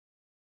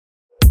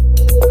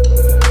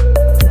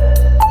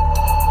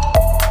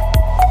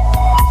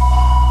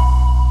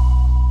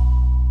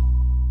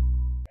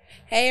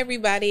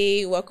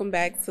everybody. Welcome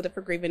back to the For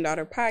Grieving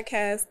Daughter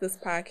podcast. This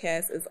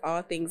podcast is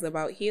all things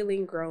about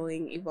healing,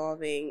 growing,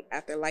 evolving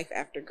after life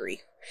after grief.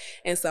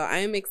 And so I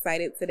am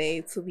excited today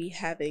to be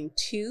having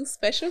two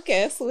special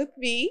guests with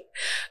me,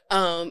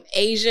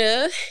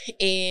 Asia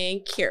and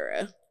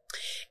Kira.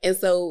 And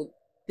so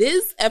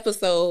this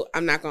episode,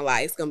 I'm not going to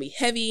lie, it's going to be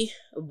heavy,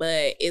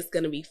 but it's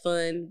going to be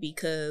fun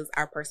because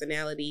our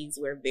personalities,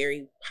 we're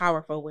very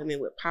powerful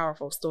women with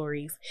powerful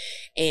stories.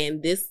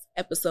 And this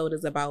episode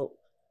is about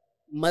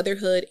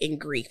motherhood and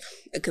grief,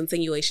 a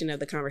continuation of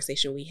the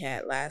conversation we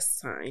had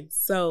last time.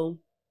 So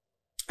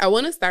I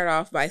want to start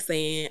off by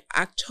saying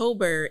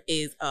October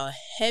is a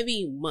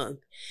heavy month.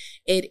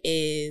 It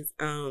is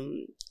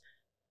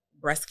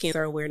Breast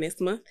Cancer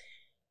Awareness Month.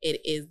 It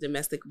is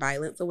Domestic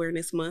Violence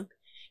Awareness Month.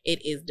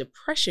 It is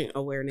Depression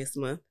Awareness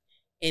Month.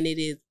 And it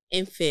is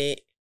Infant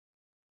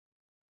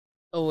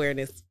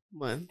Awareness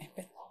Month.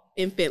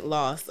 Infant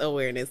Loss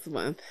Awareness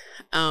Month.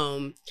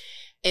 And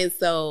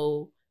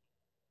so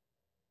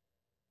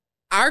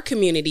our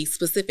community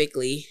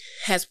specifically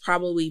has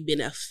probably been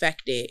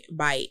affected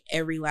by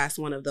every last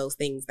one of those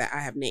things that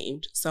I have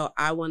named. So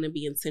I want to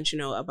be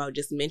intentional about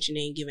just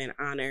mentioning, giving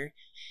honor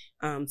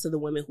to the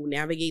women who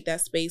navigate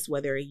that space,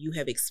 whether you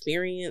have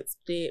experienced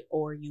it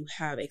or you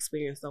have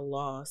experienced a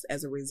loss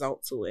as a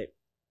result to it.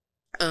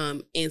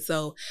 And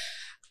so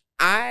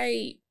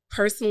I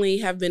personally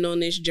have been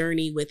on this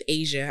journey with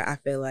Asia, I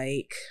feel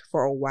like,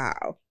 for a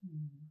while.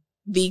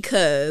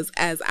 Because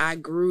as I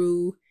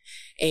grew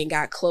and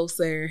got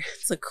closer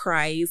to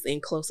Christ and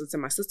closer to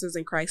my sisters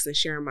in Christ and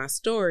sharing my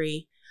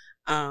story,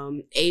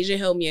 Asia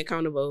held me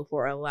accountable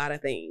for a lot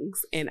of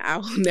things. And I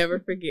will never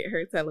forget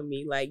her telling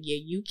me, like, yeah,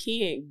 you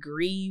can't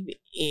grieve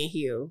and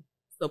heal.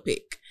 So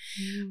pick.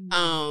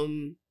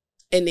 And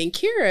then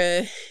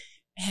Kira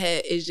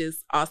is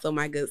just also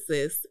my good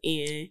sis.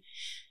 And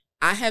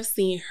I have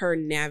seen her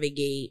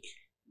navigate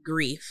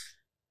grief,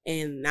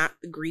 and not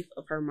the grief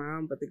of her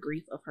mom, but the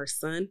grief of her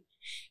son,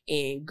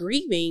 and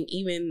grieving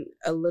even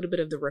a little bit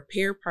of the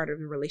repair part of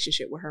the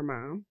relationship with her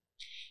mom,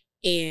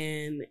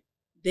 and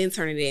then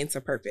turning it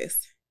into purpose.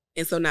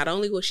 And so not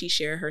only will she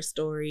share her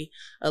story,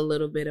 a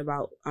little bit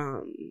about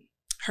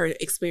her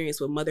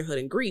experience with motherhood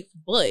and grief,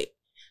 but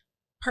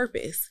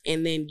purpose.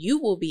 And then you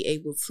will be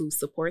able to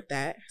support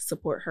that,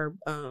 support her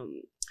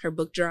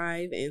book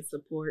drive, and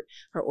support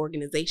her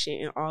organization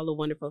and all the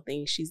wonderful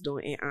things she's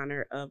doing in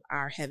honor of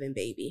our heaven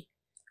baby.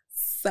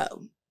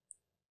 So,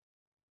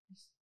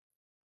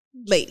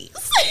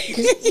 ladies,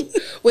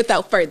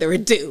 without further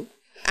ado,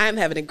 I'm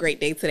having a great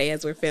day today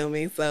as we're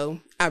filming, so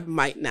I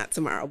might not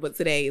tomorrow, but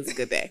today is a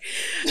good day.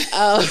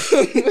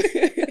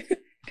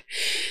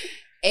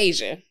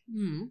 Asia,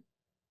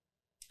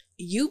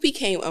 you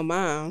became a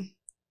mom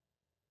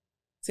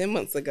 10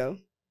 months ago.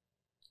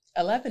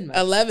 11 months.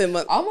 11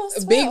 months. Almost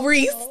 12. Big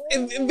Reese,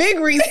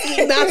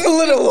 not the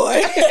little one.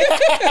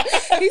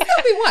 He's going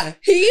to be one.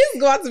 He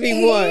is going to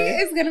be one. He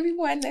is going to be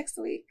one next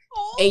week.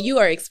 And you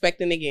are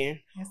expecting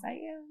again. Yes, I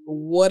am.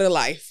 What a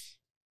life.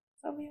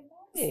 Tell me about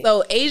it.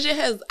 So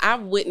Asia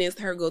I've witnessed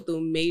her go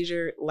through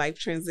major life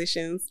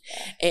transitions.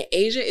 Yeah. And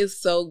Asia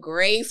is so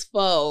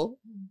graceful.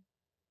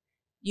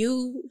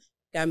 You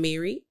got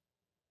married.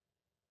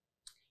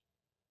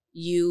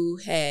 You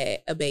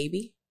had a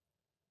baby.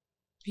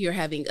 You're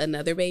having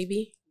another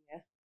baby.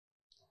 Yeah.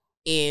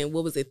 And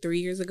what was it, 3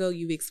 years ago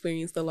you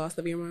experienced the loss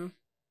of your mom?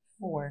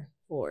 4.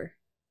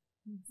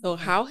 So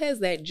how has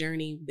that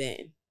journey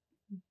been?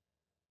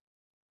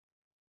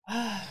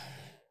 I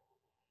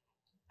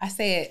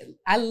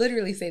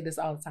literally say this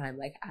all the time.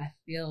 Like, I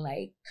feel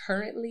like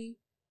currently,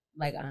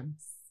 like, I'm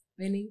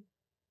spinning.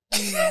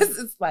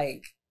 It's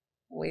like,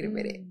 wait a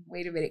minute.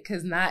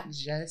 Because not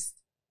just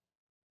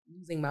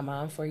losing my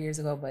mom 4 years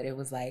ago, but it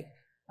was like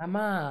my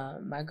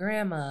mom, my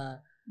grandma,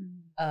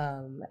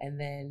 and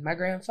then my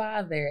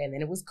grandfather, and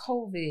then it was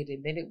COVID,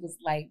 and then it was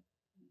like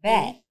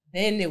that.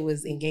 Then it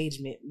was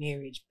engagement,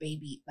 marriage,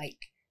 baby,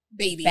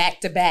 back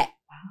to back,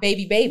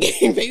 baby, baby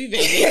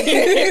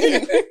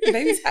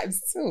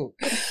times 2.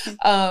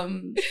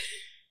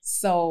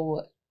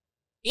 So,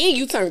 and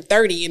you turned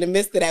 30 in the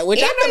midst of that,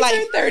 which I feel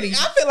like 30.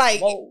 I feel like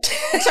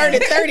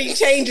turning 30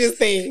 changes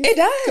things. It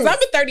does, because I've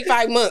been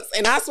 35 months,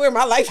 and I swear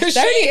my life is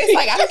 30. It's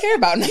like I don't care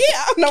about nothing.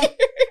 Yeah,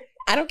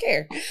 I don't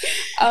care.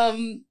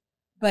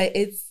 But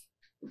it's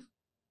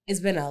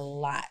been a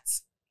lot.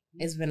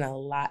 It's been a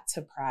lot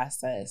to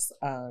process.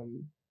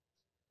 And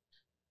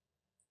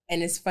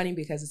it's funny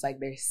because it's like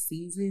there's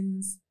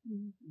seasons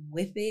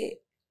with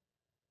it.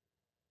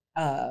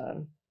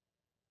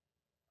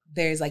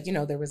 There's like,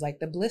 there was like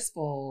the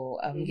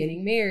blissful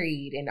getting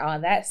married and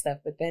all that stuff,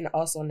 but then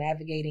also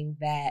navigating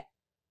that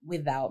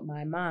without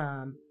my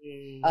mom.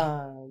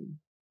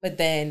 But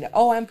then,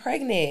 I'm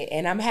pregnant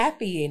and I'm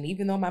happy. And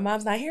even though my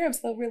mom's not here, I'm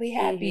still really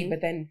happy.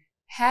 But then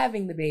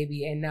having the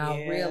baby and now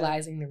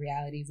realizing the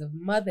realities of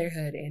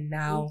motherhood and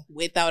now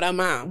without a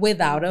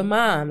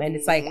mom. And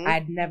it's like,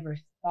 I'd never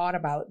thought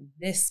about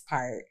this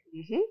part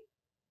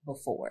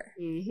before.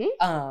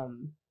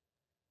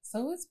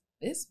 So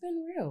it's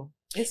been real.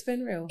 It's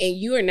been real. And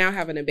you are now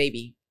having a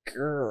baby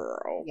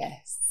girl.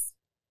 Yes.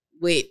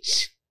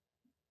 Which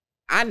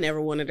I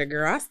never wanted a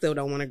girl. I still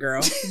don't want a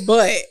girl.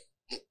 But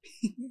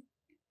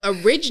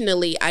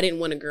originally, I didn't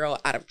want a girl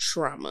out of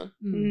trauma.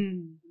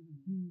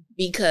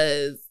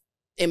 Because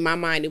in my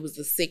mind, it was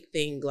a sick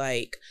thing.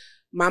 Like,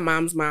 my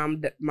mom's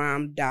mom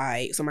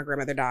died. So my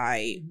grandmother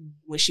died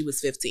when she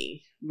was 15.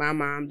 My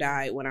mom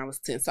died when I was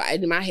 10. So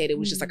in my head, it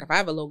was just like, if I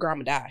have a little girl,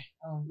 I'm going to die.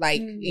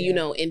 Like, you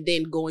know, and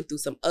then going through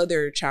some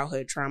other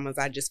childhood traumas,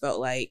 I just felt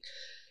like,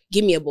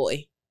 give me a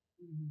boy.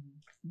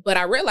 But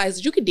I realized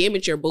that you can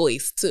damage your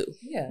boys too.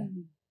 Yeah.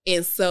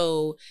 And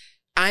so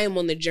I am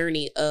on the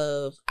journey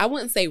of, I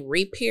wouldn't say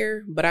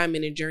repair, but I'm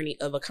in a journey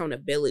of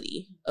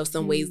accountability of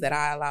some ways that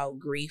I allow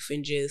grief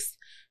and just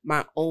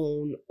my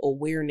own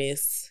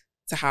awareness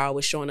to how I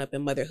was showing up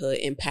in motherhood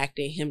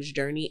impacting him's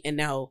journey, and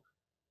now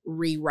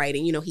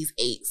rewriting. You know, he's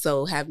 8,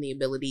 so having the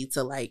ability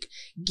to like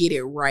get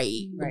it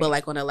right. But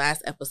like on the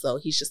last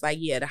episode, he's just like,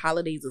 yeah, the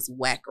holidays is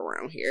whack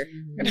around here.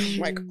 And I'm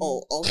like,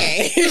 oh,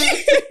 okay.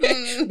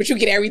 But you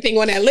get everything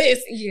on that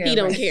list. Yeah, he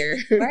don't care.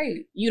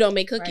 Right. You don't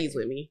make cookies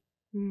with me.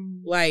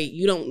 Like,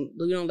 you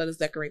don't let us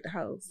decorate the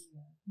house.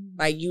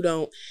 Like,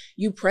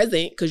 you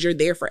present because you're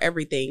there for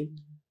everything,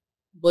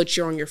 but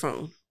you're on your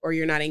phone, or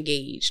you're not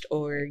engaged,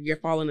 or you're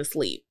falling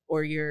asleep,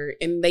 or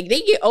and like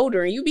they get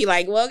older and you be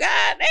like, well,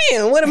 god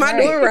damn, what am I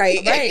doing right?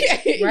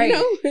 Right. You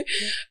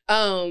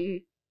know?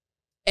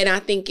 And I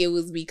think it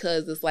was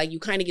because it's like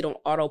you kind of get on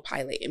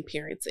autopilot in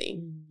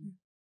parenting.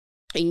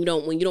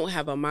 And when you don't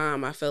have a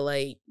mom, I feel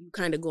like you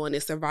kind of go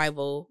into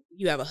survival.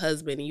 You have a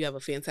husband and you have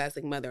a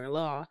fantastic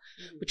mother-in-law,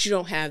 but you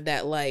don't have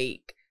that,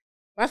 like,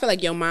 I feel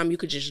like your mom, you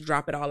could just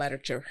drop it all at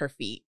her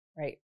feet.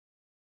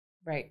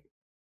 Right.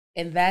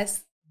 And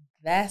that's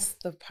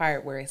the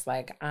part where it's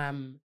like,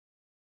 I'm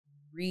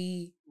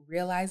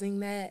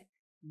realizing that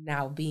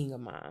now being a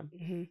mom.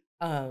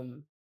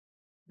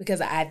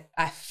 Because I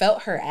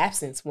felt her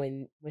absence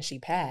when she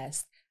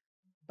passed,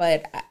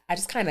 but I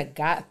just kind of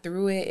got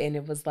through it, and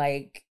it was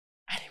like,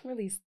 I don't want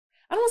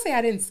to say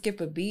I didn't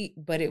skip a beat,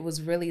 but it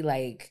was really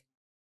like,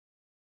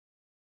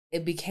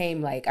 it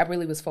became like, I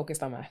really was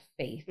focused on my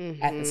faith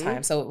at the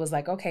time. So it was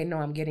like, okay, no,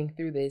 I'm getting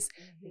through this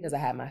because I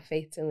had my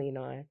faith to lean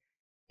on.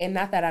 And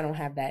not that I don't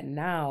have that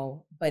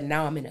now, but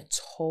now I'm in a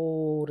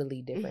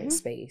totally different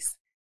space.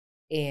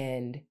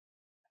 And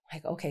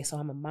like, okay, so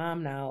I'm a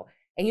mom now.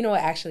 And you know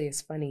what actually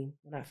is funny?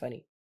 Well, not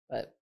funny,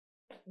 but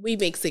we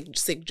make sick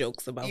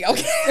jokes about this.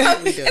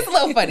 It's a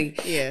little funny.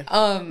 Yeah.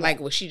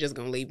 Like, well, she just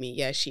gonna leave me.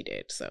 Yeah, she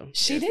did. So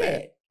she did.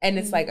 That. And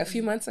it's like a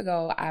few months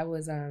ago, I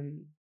was it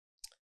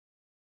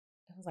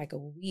was like a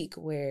week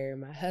where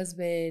my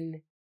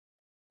husband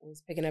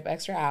was picking up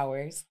extra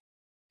hours.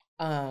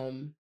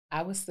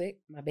 I was sick.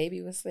 My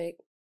baby was sick.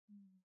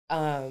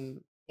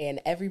 And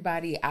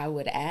everybody I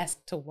would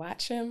ask to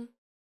watch him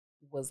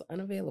was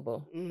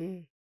unavailable.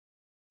 And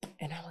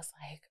I was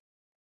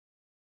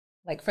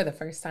like for the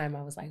first time,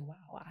 I was like, wow,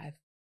 I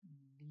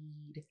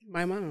need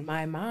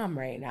my mom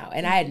right now.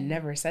 And I had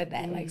never said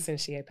that like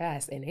since she had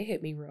passed, and it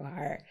hit me real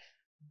hard.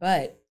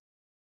 But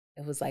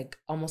it was like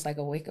almost like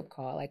a wake-up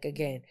call. Like,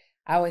 again,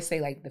 I always say,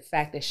 like, the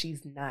fact that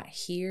she's not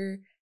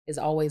here is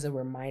always a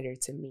reminder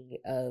to me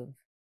of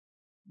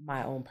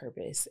my own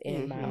purpose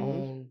and my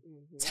own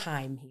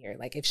time here.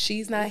 Like, if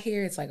she's not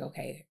here, it's like,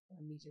 okay,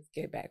 let me just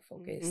get back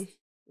focused,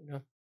 you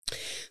know?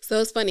 So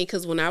it's funny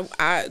because when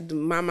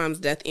my mom's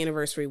death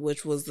anniversary,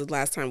 which was the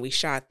last time we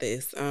shot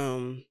this,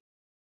 I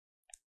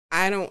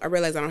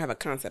realized I don't have a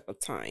concept of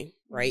time,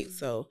 right?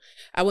 So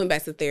I went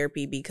back to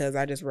therapy because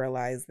I just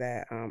realized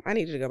that I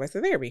needed to go back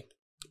to therapy.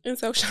 And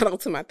so shout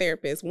out to my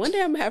therapist. One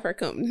day I'm gonna have her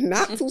come.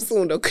 Not too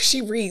soon though, because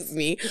she reads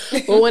me.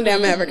 But one day I'm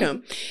gonna have her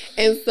come.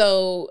 And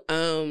so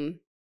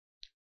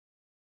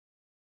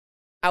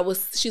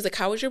she's like,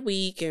 how was your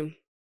week? And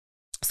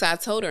so I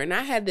told her, and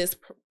I had this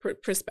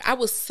I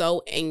was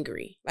so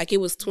angry. Like, it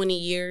was 20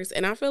 years.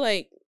 And I feel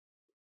like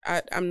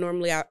I'm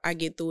normally, I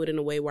get through it in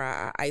a way where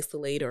I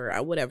isolate or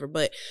whatever,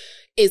 but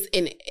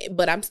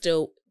but I'm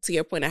still, to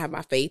your point, I have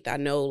my faith. I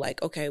know,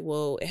 like, okay,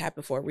 well, it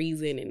happened for a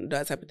reason and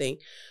that type of thing.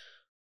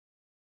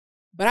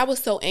 But I was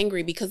so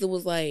angry because it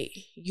was like,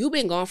 you've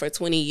been gone for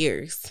 20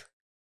 years.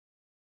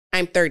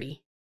 I'm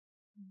 30.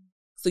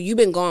 So you've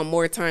been gone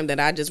more time than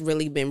I just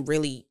really been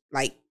really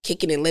like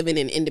kicking and living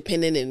and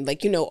independent and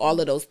like, you know, all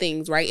of those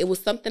things, right? It was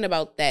something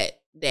about that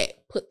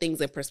put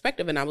things in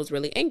perspective, and I was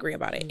really angry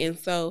about it. And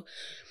so,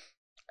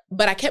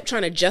 but I kept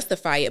trying to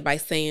justify it by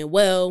saying,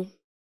 well,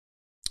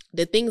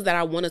 the things that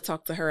I want to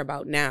talk to her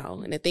about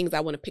now and the things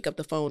I want to pick up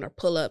the phone or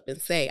pull up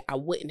and say I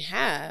wouldn't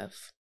have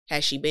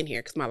had she been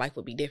here because my life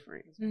would be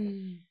different.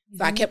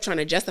 So I kept trying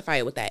to justify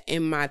it with that.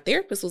 And my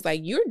therapist was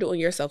like, you're doing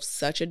yourself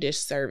such a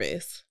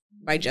disservice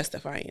by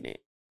justifying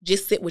it.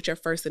 Just sit with your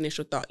first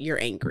initial thought. You're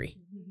angry.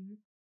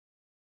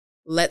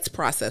 Let's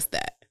process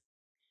that.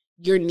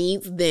 Your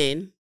needs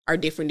then are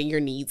different than your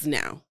needs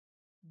now.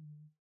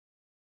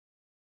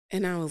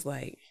 And I was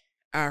like,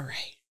 all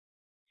right.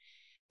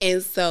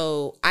 And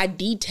so I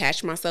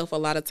detach myself a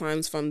lot of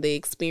times from the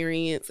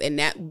experience, and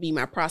that would be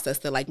my process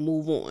to like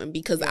move on,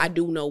 because I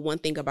do know one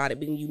thing about it.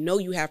 When you know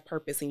you have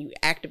purpose and you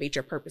activate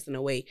your purpose in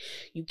a way,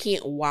 you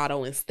can't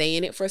waddle and stay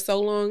in it for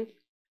so long.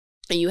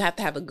 And you have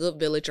to have a good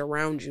village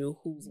around you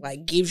who's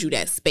like gives you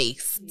that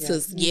space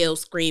to yell,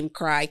 scream,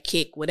 cry,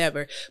 kick,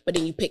 whatever. But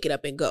then you pick it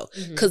up and go.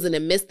 Because in the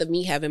midst of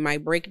me having my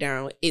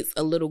breakdown, it's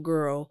a little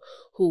girl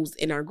who's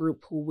in our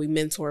group who we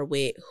mentor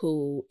with,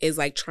 who is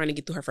like trying to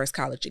get through her first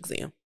college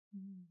exam.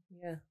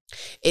 Yeah.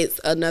 It's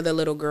another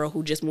little girl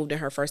who just moved in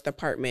her first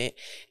apartment,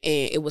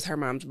 and it was her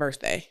mom's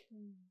birthday.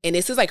 And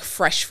this is like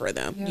fresh for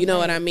them. You know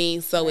what I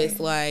mean? So it's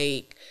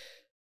like,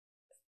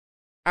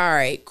 all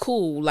right,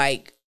 cool.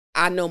 Like,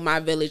 I know my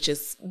village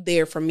is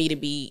there for me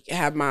to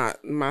have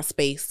my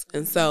space.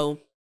 And so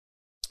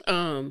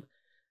I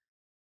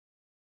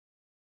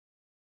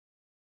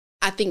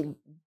think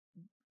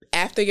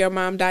after your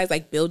mom dies,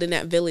 like building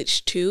that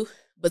village too.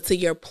 But to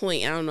your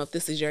point, I don't know if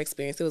this is your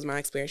experience. It was my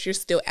experience. You're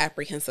still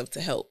apprehensive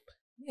to help.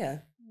 Yeah.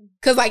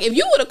 Because like if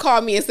you would have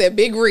called me and said,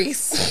 Big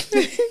Reese,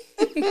 now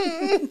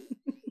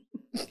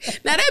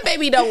that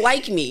baby don't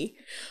like me.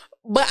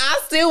 But I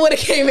still would have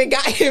came and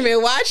got him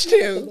and watched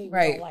him.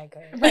 Right. Don't like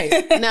her. Right.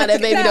 Now that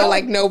baby don't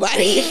like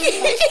nobody.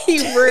 He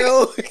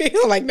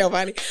don't like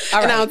nobody.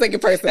 And I don't take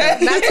it personal.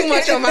 Not too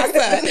much on my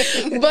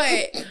side.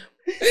 But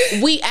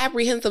we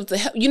apprehensive to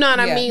help. You know what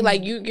I mean?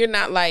 Like you're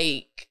not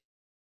like,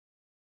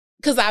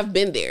 because I've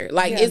been there.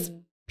 Like it's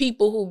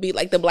people who be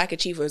like the Black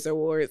Achievers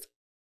Awards.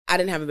 I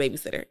didn't have a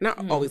babysitter.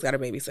 Not always got a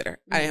babysitter.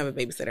 I didn't have a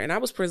babysitter. And I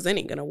was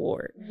presenting an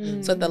award.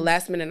 So at the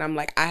last minute, I'm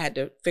like, I had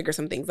to figure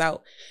some things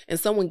out. And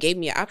someone gave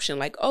me an option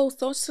like, oh,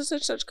 so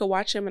such could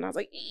watch him. And I was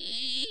like,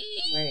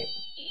 Right.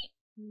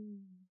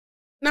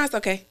 No, it's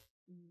okay.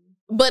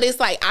 But it's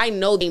like, I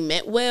know they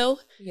meant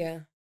well. Yeah.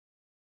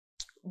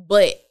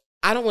 But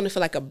I don't want to feel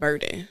like a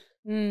burden.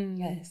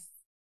 Yes.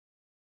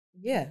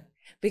 Yeah.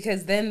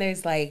 Because then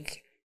there's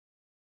like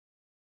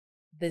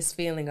this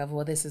feeling of,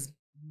 well, this is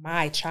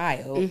my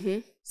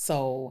child.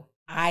 So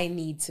I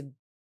need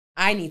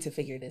to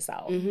figure this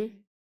out.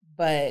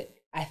 But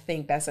I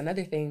think that's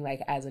another thing,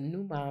 like as a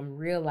new mom,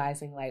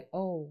 realizing like,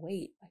 oh,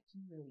 wait, like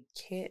you really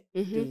can't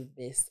do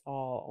this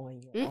all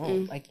on your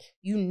own. Like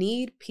you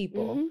need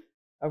people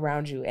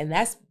around you. And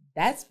that's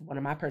one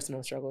of my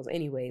personal struggles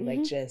anyway.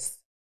 Like just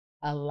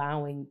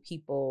allowing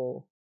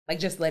people, like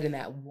just letting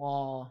that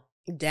wall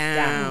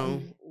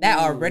down. That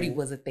already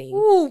was a thing.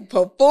 Ooh,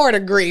 before the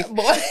grief.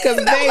 Because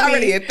that was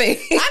already a thing.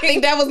 I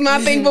think that was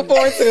my thing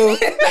before too.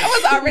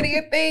 That was already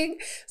a thing.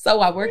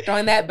 So I worked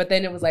on that, but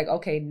then it was like,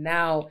 okay,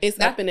 now it's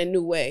up in a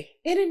new way.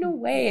 In a new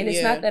way. And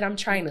it's not that I'm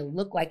trying to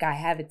look like I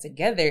have it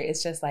together.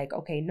 It's just like,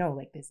 okay, no,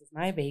 like this is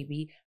my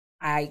baby.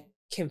 I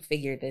can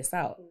figure this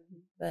out.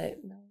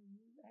 But no,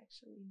 you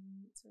actually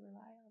need to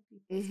rely on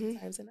people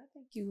sometimes. And I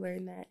think you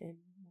learn that in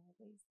more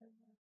ways than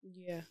one.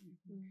 Yeah.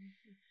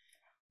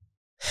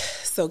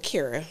 So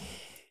Kira.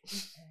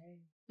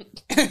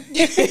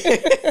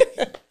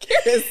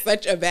 Kira is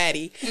such a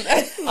baddie.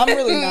 I'm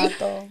really not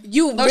though.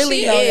 You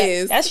really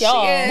is. That's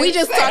y'all. We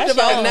just talked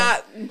about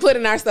not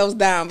putting ourselves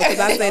down because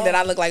I say that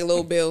I look like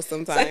Lil Bill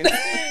sometimes.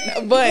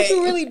 But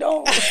you really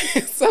don't.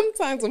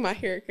 Sometimes with my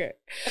haircut.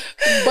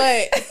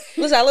 But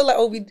listen, I look like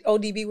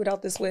ODB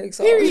without this wig.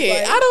 So period.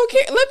 like, I don't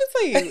care. Let me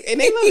tell you. And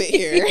they love it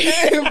here.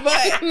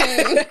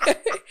 But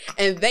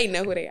and they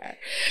know who they are.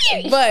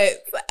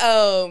 But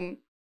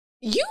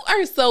you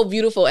are so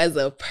beautiful as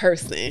a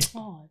person.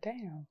 Oh,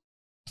 damn.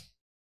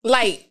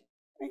 Like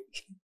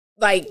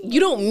you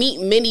don't meet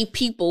many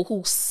people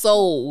whose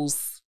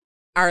souls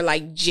are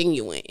like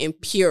genuine and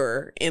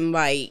pure. And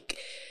like,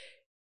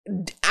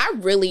 I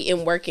really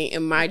am working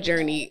in my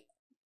journey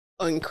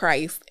on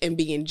Christ and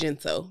being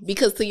gentle.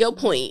 Because to your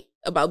point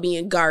about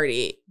being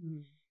guarded,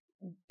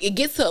 it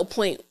gets to a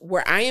point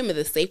where I am in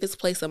the safest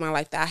place of my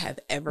life that I have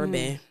ever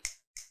been.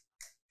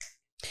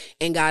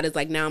 And God is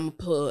like, now I'm going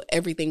to put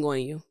everything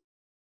on you.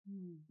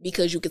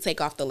 Because you could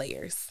take off the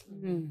layers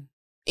and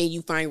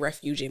you find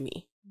refuge in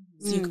me.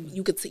 So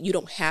you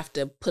don't have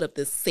to put up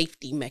the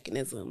safety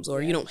mechanisms,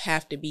 or you don't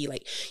have to be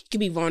like, you can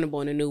be vulnerable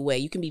in a new way.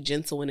 You can be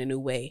gentle in a new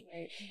way.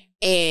 Right.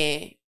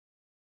 And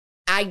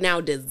I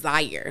now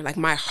desire, like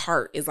my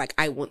heart is like,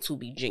 I want to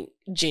be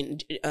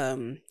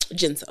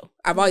gentle.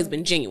 I've always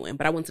been genuine,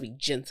 but I want to be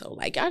gentle.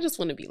 Like, I just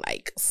want to be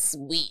like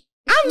sweet.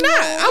 I'm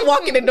not. I'm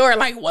walking the door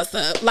like, what's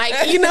up? Like,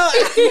 you know.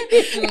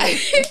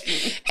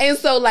 And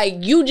so like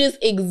you just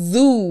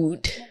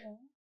exude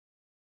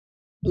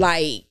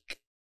like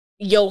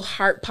your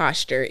heart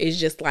posture is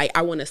just like,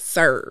 I want to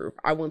serve.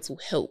 I want to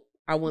help.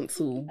 I want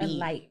to be a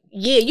light.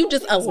 Yeah, you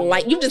just a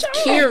light. You just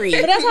carry.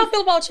 But that's how I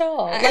feel about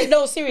y'all. Like,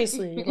 no,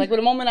 seriously. Like, with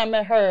the moment I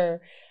met her,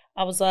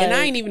 I was like, and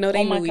I didn't even know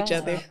they knew each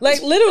other.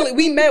 Like, literally,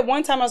 we met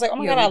one time. I was like, oh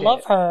my God, I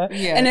love her.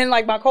 Yeah. And then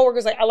like my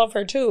coworker's like, I love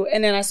her too.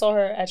 And then I saw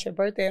her at your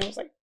birthday, and I was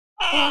like,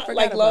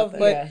 like love.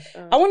 But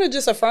I want to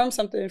just affirm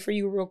something for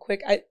you real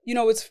quick.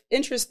 It's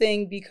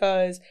interesting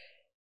because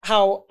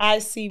how I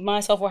see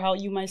myself or how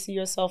you might see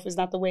yourself is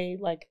not the way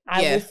like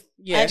I would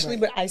actually,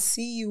 but I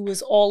see you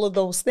as all of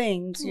those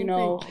things, you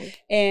know.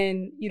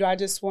 And, you know, I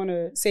just want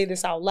to say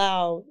this out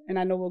loud, and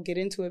I know we'll get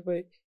into it,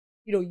 but,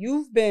 you know,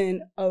 you've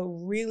been a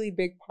really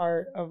big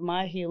part of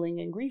my healing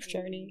and grief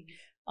journey.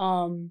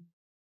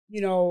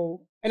 You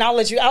know, and I'll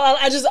let you,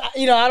 I just,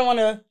 you know, I don't want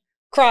to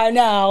cry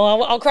now.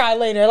 I'll cry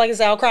later. Like I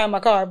said, I'll cry in my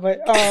car. But,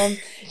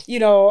 you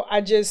know,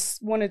 I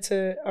just wanted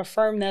to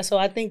affirm that. So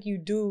I think you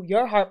do,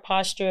 your heart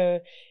posture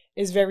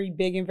is very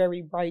big and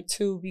very bright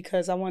too,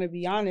 because I want to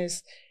be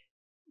honest,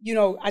 you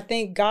know, I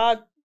think God,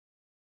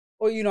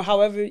 or, you know,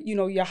 however, you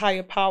know, your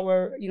higher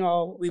power, you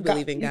know. We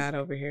believe in God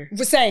over here.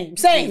 Same.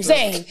 You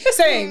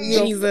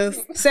know,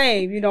 Jesus.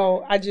 Same, you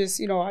know, I just,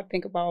 you know, I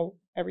think about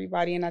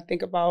everybody, and I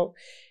think about,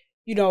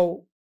 you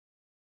know,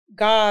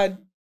 God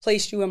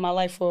placed you in my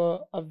life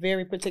for a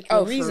very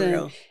particular reason. For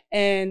real.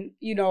 And,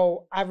 you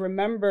know, I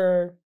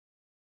remember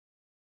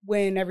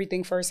when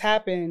everything first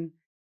happened,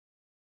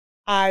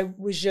 I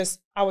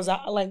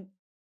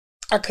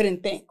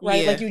couldn't think,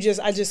 right? Yeah. Like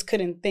I just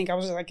couldn't think. I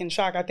was like in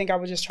shock. I think I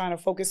was just trying to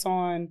focus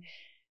on,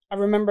 I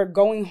remember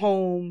going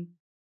home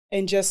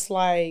and just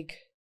like,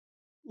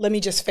 let me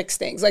just fix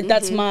things. Like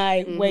that's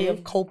my way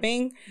of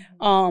coping,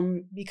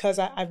 because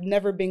I've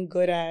never been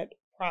good at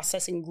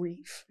processing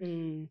grief,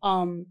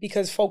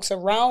 because folks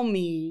around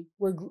me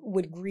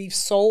would grieve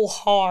so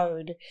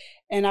hard,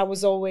 and I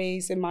was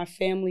always in my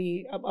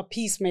family a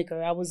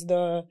peacemaker. I was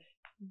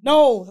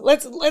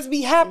let's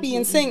be happy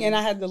and sing, and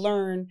I had to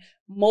learn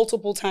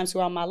multiple times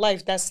throughout my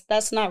life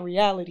that's not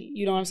reality.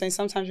 You know what I'm saying?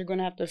 Sometimes you're going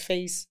to have to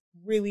face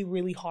really,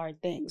 really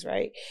hard things,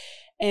 right?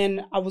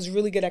 And I was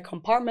really good at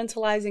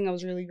compartmentalizing. I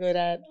was really good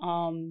at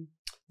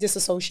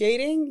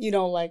disassociating. You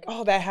know, like,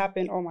 oh, that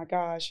happened. Oh my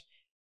gosh,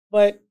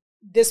 but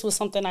this was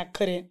something I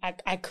could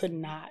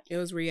not. It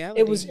was reality.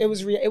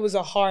 It was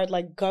a hard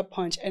like gut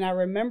punch. And I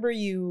remember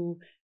you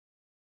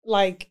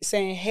like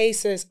saying, hey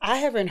sis, I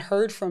haven't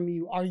heard from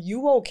you. Are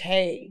you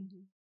okay?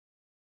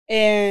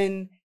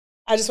 And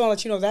I just want to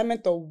let you know that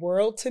meant the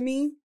world to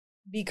me,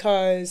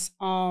 because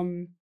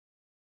when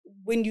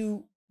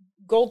you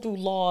go through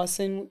loss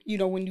and, you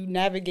know, when you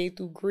navigate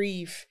through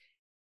grief,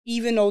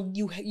 even though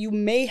you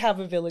may have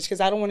a village,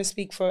 because I don't want to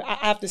speak for, I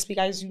have to speak,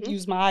 I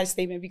use my I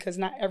statement, because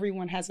not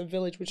everyone has a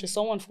village, which is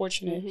so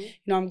unfortunate. You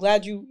know, I'm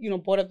glad you know,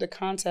 brought up the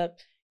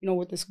concept, you know,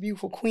 with this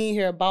beautiful queen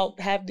here about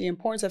the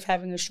importance of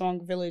having a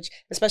strong village,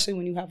 especially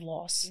when you have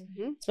loss,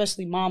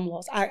 especially mom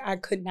loss. I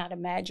could not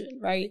imagine,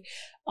 right?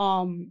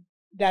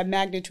 That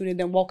magnitude, and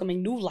then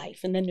welcoming new life,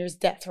 and then there's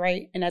death,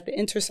 right? And at the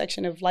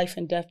intersection of life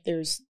and death,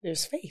 there's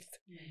faith.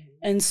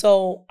 And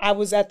so I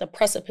was at the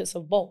precipice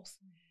of both.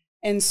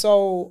 And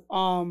so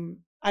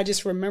I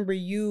just remember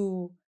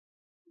you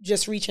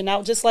just reaching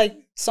out, just like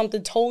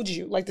something told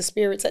you, like the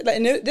spirit said.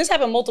 And this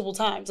happened multiple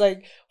times.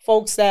 Like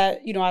folks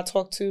that, you know, I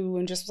talked to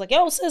and just was like,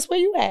 yo, sis, where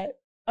you at?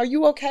 Are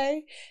you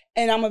okay?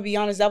 And I'm going to be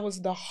honest, that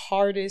was the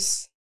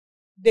hardest.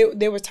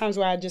 There were times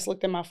where I just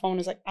looked at my phone and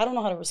was like, I don't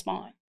know how to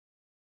respond.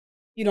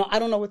 You know, I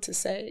don't know what to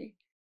say.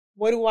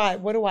 What do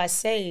I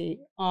say,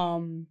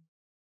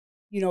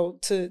 you know,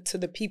 to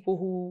the people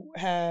who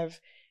have,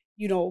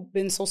 you know,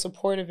 been so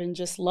supportive and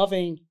just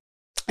loving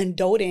and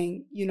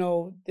doting. You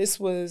know, this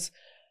was,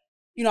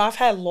 you know, I've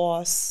had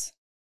loss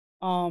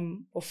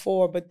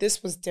before, but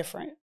this was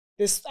different.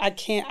 This, I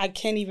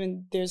can't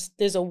even,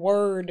 there's a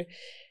word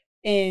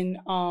in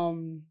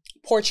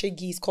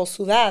Portuguese called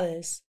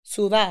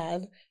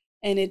saudade,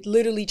 and it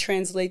literally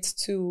translates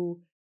to,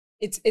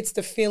 it's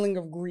the feeling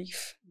of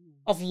grief,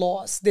 of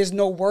loss. There's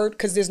no word,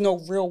 because there's no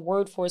real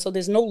word for it. So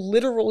there's no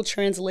literal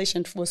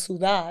translation for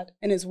saudade.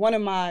 And it's one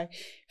of my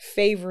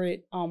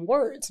favorite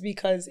words,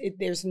 because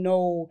there's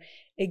no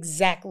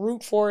exact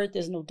root for it.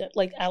 There's no depth,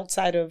 like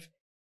outside of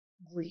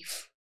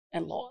grief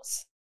and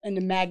loss and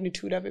the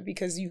magnitude of it,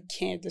 because you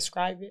can't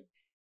describe it.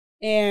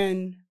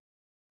 And,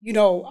 you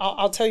know,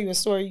 I'll tell you a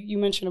story. You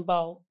mentioned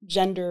about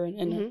gender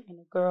and a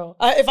girl.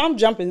 If I'm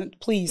jumping,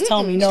 please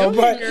tell me no.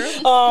 But,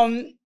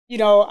 you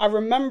know, I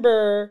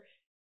remember,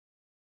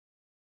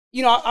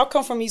 you know, I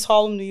come from East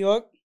Harlem, New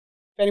York.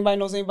 If anybody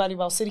knows anybody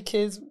about city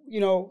kids,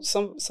 you know,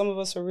 some of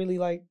us are really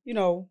like, you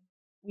know,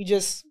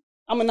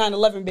 I'm a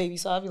 9/11 baby,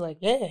 so I'll be like,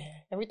 yeah,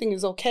 everything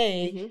is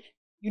okay.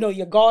 You know,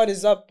 your guard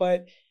is up,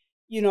 but,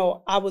 you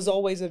know, I was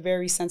always a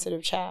very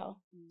sensitive child.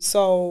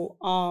 So,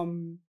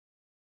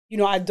 you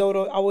know, I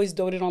always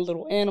doted on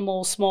little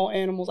animals, small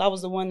animals. I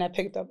was the one that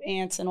picked up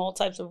ants and all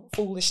types of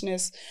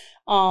foolishness.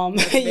 You know,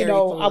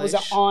 foolish. I was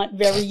an aunt,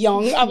 very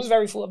young. I was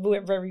very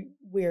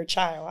weird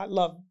child. I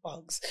love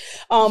bugs.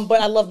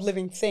 But I love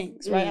living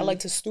things, right? I like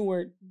to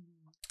steward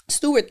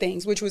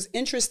things, which was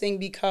interesting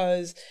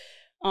because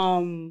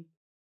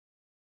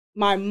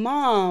my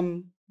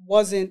mom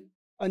wasn't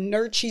a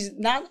nurture. She's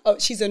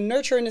a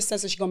nurturer in the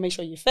sense that she's gonna make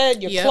sure you're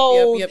fed, you're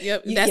clothed.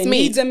 That's me.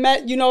 Needs are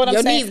met. You know what I'm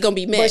saying? Your needs gonna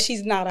be met. But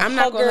she's not a hugger.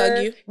 Not gonna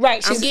hug you.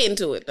 Right. I'm getting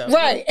to it though.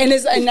 Right. And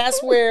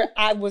that's where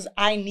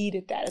I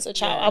needed that as a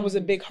child. I was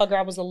a big hugger.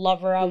 I was a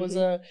lover. I was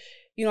a,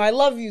 I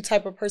love you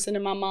type of person.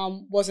 And my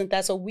mom wasn't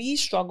that. So we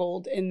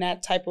struggled in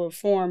that type of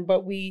form.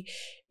 But we,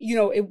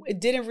 it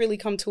didn't really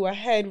come to a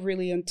head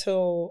really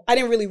until, I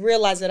didn't really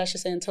realize it, I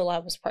should say, until I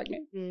was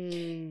pregnant.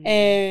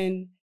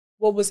 And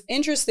what was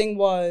interesting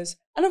was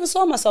I never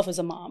saw myself as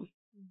a mom.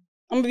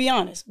 I'm going to be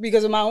honest,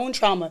 because of my own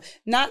trauma,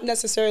 not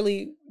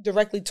necessarily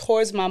directly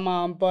towards my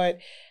mom, but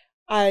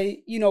I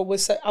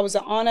was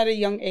an aunt at a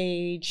young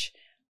age,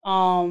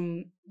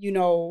 and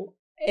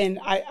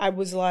I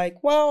was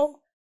like,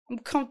 well, I'm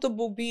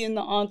comfortable being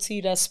the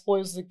auntie that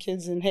spoils the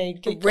kids and hey,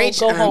 go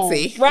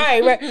auntie. Home.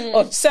 Right.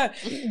 Oh, so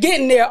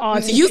getting there,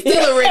 auntie. You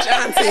still a rich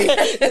auntie.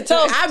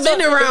 I've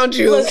been around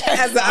you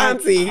as an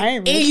auntie,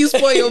 and you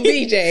spoil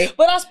BJ.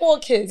 But I spoil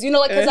kids,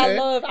 because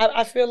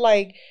I feel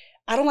like,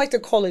 I don't like to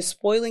call it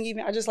spoiling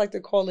even. I just like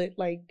to call it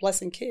like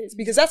blessing kids,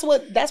 because that's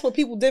what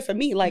people did for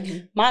me. Like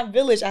my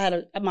village, I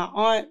had my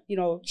aunt,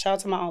 shout out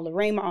to my aunt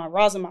Lorraine, my aunt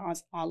Rosa, my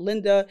aunt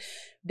Linda.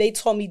 They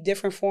taught me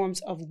different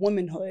forms of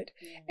womanhood,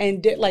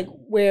 and like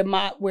where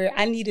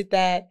I needed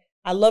that.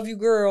 I love you,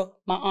 girl.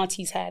 My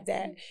aunties had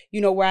that.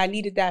 Where I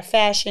needed that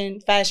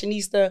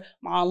fashionista,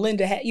 my Aunt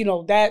Linda had,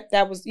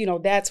 that was,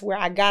 that's where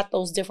I got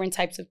those different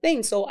types of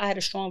things. So I had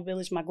a strong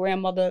village. My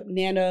grandmother,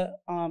 Nana,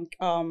 and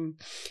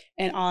aunt,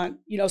 my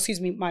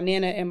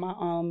Nana and my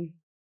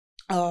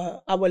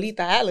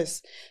abuelita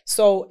Alice.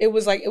 So it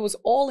was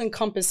all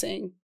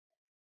encompassing.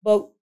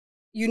 But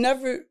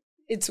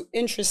it's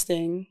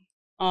interesting.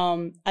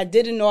 I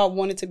didn't know I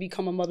wanted to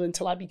become a mother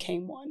until I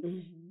became one.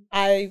 Mm-hmm.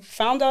 I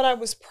found out I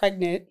was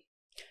pregnant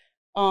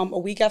a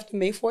week after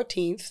May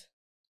 14th.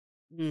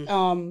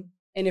 And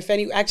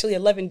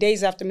 11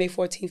 days after May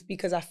 14th,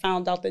 because I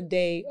found out the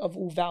day of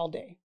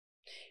Uvalde.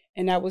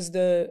 And that was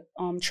the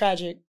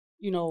tragic,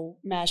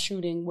 mass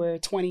shooting where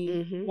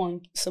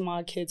 21 some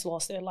odd kids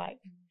lost their life.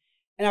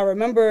 And I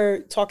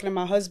remember talking to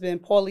my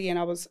husband, Paulie, and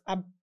I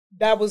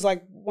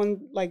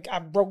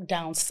broke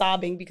down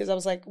sobbing, because I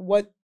was like,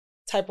 what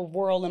type of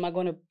world am I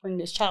going to bring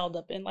this child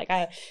up in?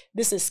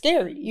 This is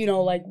scary.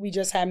 We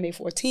just had May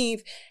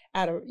 14th.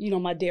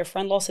 My dear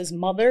friend lost his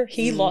mother.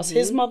 He lost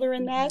his mother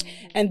in that.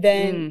 And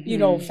then,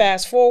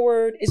 fast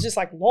forward, it's just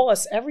like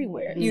loss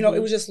everywhere.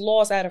 It was just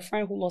loss. I had a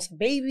friend who lost a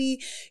baby.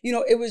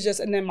 It was just,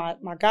 and then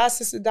my god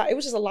sister died. It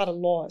was just a lot of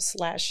loss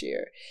last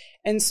year.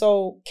 And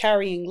so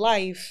carrying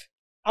life,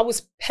 I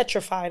was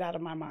petrified out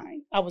of my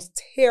mind. I was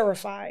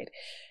terrified.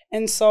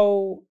 And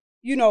so,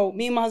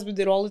 me and my husband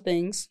did all the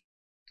things.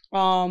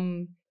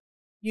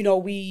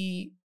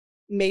 We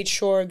made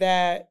sure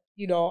that,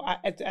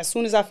 as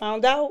soon as I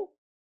found out,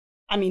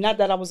 not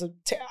that I was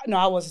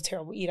I was a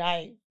terrible eater. I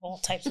ate all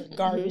types of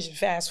garbage and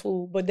fast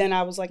food. But then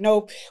I was like,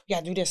 nope, we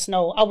gotta do this.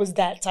 No, I was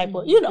that type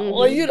of, I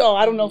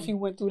don't know if you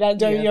went through that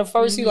during your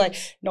first. You like,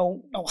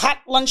 no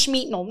hot lunch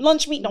meat, no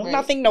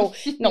nothing, no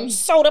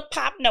soda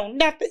pop, no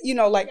nothing.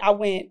 I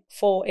went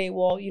full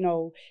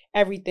AWOL,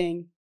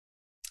 everything.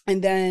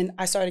 And then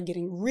I started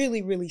getting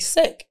really, really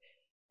sick.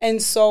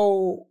 And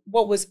so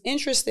what was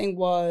interesting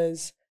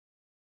was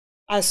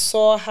I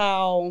saw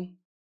how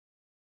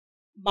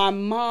my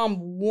mom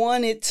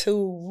wanted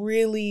to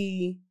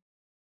really,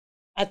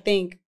 I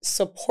think,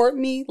 support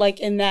me,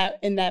 in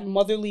that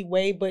motherly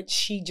way, but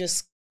she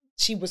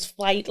was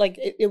fight,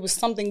 it was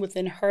something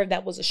within her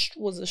that was a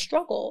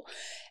struggle.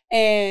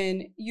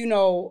 And,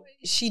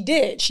 she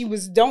did. She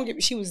was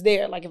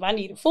there. If I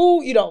needed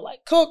food,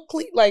 cook,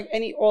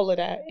 clean, all of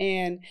that.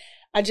 And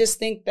I just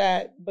think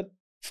that, but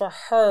for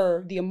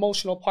her, the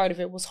emotional part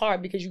of it was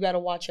hard, because you got to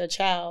watch your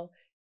child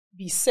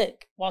be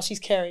sick while she's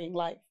carrying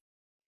life.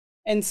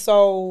 And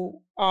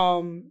so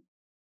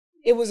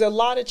it was a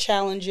lot of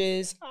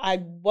challenges. I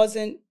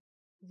wasn't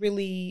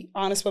really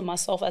honest with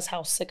myself as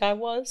how sick I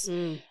was.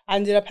 I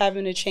ended up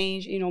having to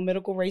change,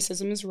 medical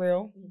racism is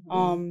real,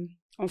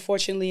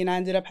 unfortunately, and I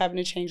ended up having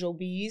to change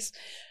OBs.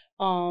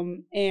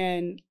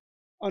 And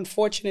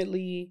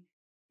unfortunately,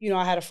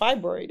 I had a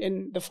fibroid,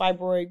 and the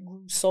fibroid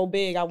grew so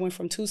big. I went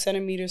from 2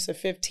 centimeters to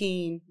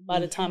 15 by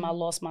the time I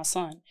lost my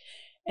son.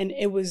 And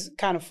it was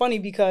kind of funny,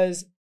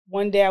 because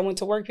one day I went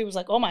to work, people was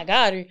like, oh my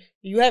God, are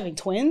you having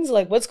twins?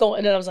 What's going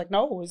on? And I was like,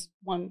 no, it was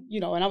one,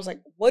 and I was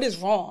like, what is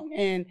wrong?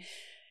 And,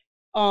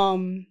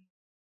 through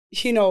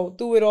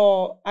it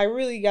all, I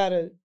really got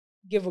to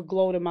give a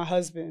glow to my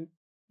husband.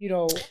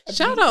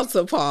 Shout out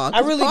to Paul.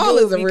 I really Paul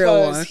do, is a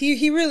real one.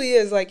 He really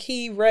is.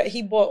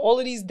 He bought all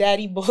of these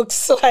daddy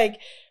books, okay,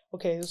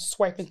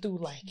 swiping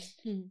through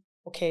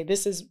okay,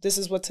 this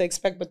is what to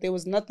expect, but there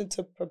was nothing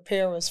to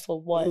prepare us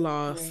for what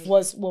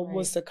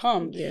was to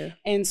come. Yeah.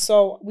 And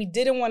so we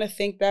didn't want to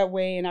think that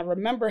way. And I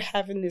remember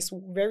having this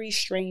very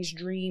strange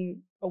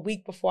dream a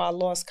week before I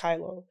lost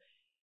Kylo.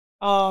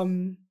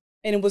 And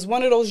it was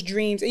one of those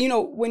dreams,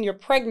 and when you're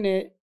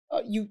pregnant,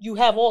 you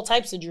have all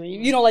types of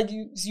dreams,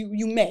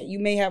 you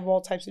may have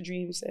all types of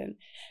dreams. And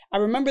I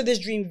remember this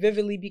dream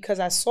vividly, because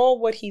I saw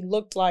what he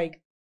looked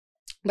like,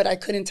 but I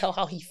couldn't tell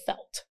how he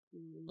felt.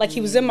 He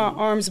was in my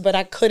arms, but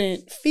I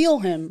couldn't feel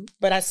him.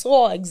 But I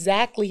saw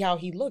exactly how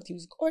he looked. He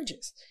was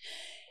gorgeous.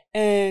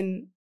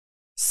 And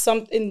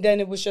then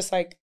it was just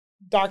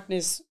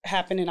darkness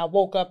happened, and I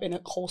woke up in a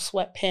cold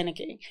sweat,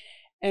 panicking.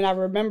 And I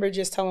remember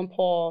just telling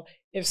Paul,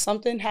 if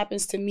something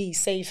happens to me,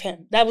 save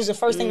him. That was the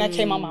first thing that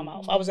came out of my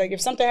mouth. I was like,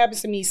 if something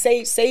happens to me,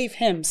 save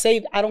him.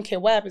 I don't care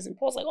what happens. And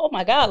Paul's like, oh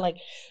my God, like,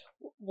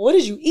 what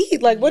did you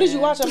eat? Like, what did you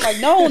watch? I'm like,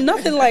 no,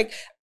 nothing. Like,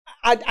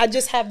 I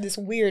just have this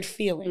weird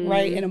feeling,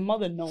 right? And a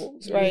mother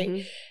knows,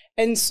 right?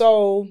 And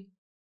so,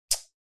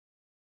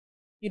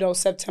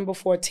 September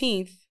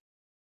 14th,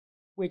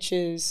 which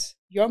is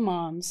your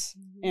mom's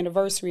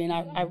anniversary. And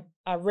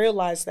I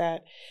realized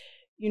that,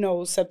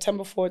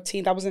 September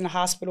 14th, I was in the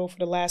hospital for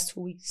the last 2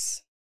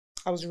 weeks.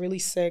 I was really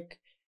sick.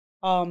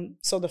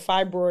 So the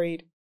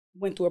fibroid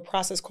went through a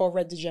process called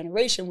red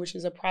degeneration, which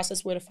is a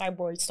process where the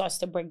fibroid starts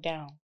to break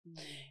down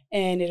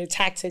and it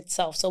attacks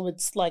itself. So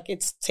it's like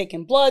it's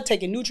taking blood,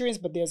 taking nutrients,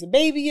 but there's a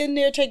baby in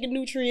there taking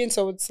nutrients.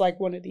 So it's like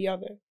one or the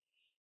other.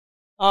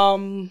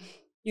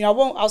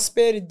 I'll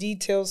spare the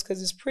details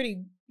because it's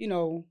pretty,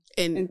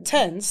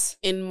 intense.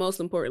 And most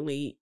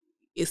importantly,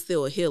 it's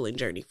still a healing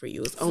journey for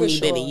you. It's only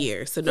been a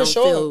year. So don't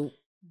feel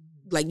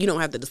like you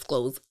don't have to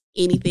disclose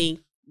anything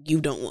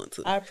you don't want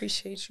to. I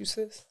appreciate you,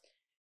 sis.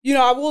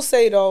 I will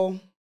say though,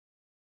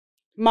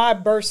 my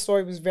birth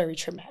story was very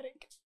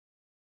traumatic.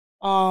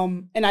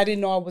 And I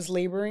didn't know I was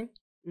laboring.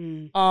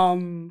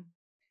 And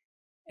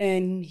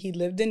he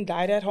lived and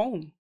died at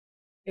home.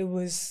 It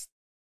was,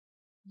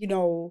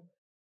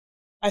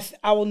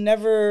 I will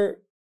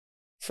never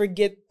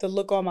forget the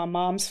look on my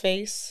mom's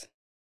face,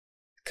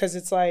 because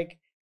it's like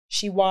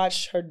she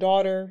watched her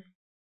daughter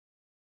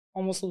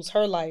almost lose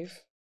her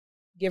life,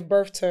 give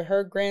birth to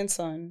her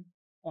grandson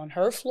on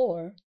her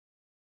floor.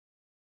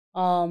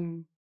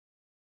 And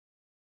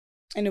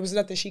there was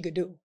nothing she could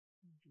do.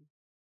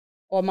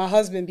 Or my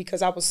husband,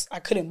 because I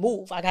couldn't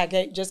move.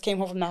 Just came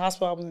home from the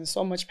hospital. I was in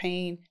so much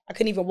pain. I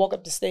couldn't even walk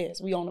up the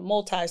stairs. We own a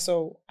multi,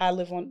 so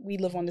we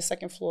live on the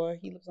second floor.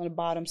 He lives on the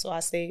bottom, so I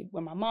stayed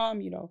with my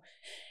mom,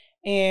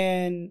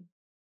 And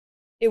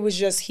it was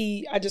just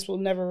I just will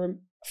never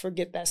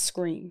forget that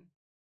scream.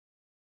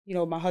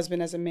 My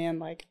husband as a man,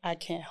 like, I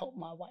can't help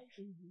my wife,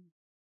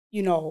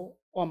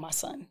 or my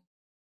son.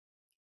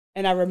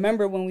 And I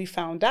remember when we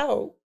found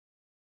out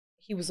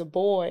he was a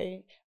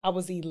boy, I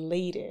was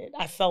elated.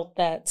 I felt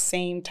that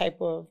same type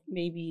of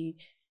maybe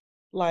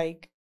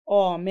like,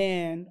 oh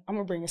man, I'm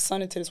gonna bring a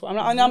son into this world.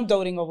 I'm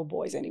doting over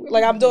boys anyway.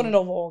 Like, I'm doting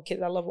over all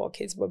kids. I love all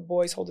kids, but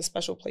boys hold a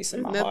special place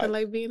in my heart. Nothing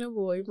like being a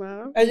boy,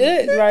 Mom. It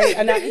is, right?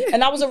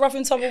 And I was a rough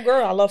and tumble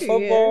girl. I love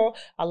football.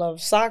 Yeah. I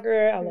love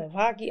soccer. I love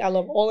hockey. I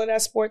love all of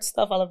that sports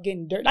stuff. I love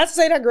getting dirty. Not to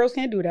say that girls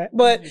can't do that,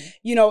 but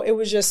it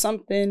was just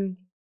something.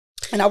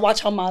 And I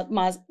watch how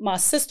my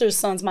sister's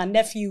sons, my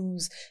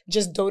nephews,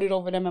 just doted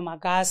over them and my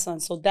godson.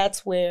 So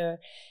that's where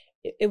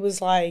it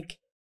was like,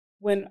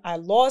 when I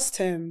lost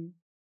him,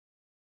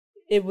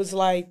 it was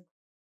like,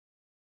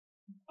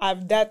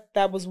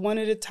 that was one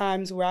of the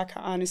times where I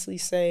can honestly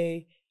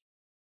say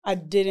I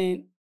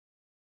didn't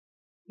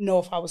know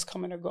if I was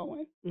coming or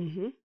going.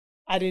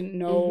 I didn't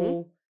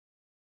know.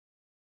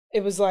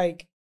 It was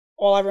like,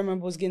 all I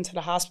remember was getting to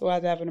the hospital. I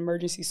had to have an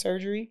emergency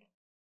surgery.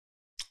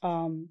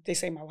 They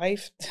saved my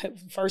life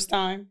first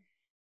time.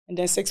 And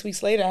then 6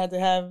 weeks later, I had to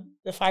have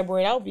the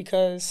fibroid out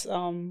because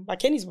my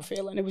kidneys were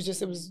failing. It was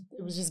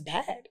just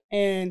bad.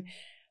 And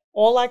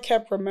all I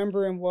kept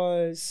remembering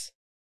was,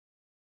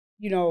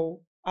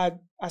 I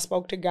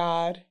spoke to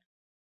God,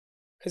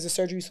 because the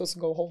surgery was supposed to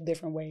go a whole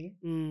different way.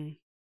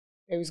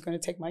 It was going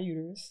to take my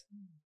uterus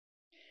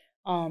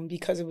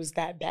because it was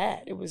that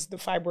bad. The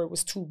fibroid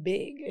was too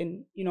big.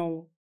 And,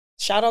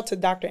 shout out to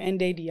Dr.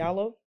 Nde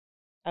Diallo.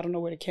 I don't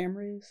know where the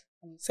camera is.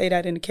 I'm going to say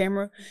that in the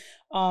camera.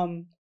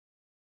 And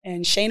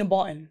Shayna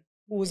Barton,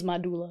 who was my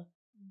doula.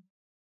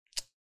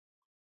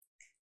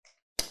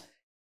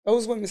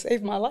 Those women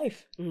saved my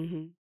life.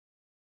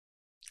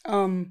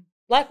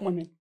 Black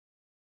women.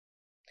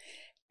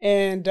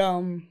 And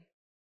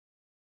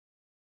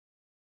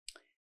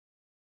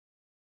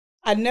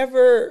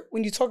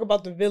when you talk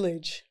about the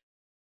village,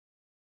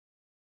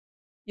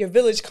 your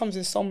village comes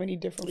in so many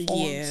different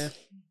forms.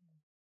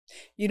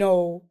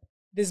 Yeah.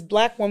 This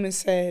Black woman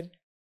said,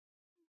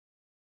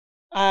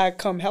 I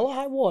come hell or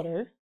high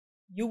water,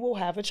 you will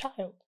have a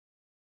child.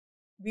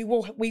 We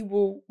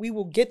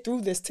will get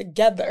through this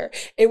together.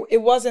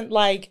 It wasn't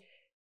like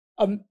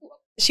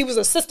she was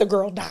a sister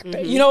girl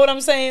doctor. You know what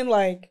I'm saying?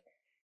 Like,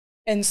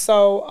 and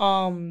so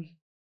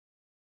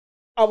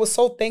I was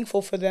so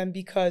thankful for them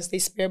because they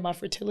spared my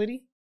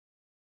fertility.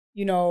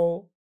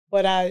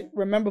 But I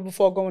remember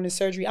before going to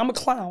surgery, I'm a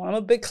clown. I'm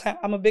a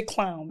big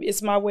clown.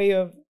 It's my way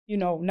of,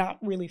 not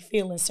really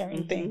feeling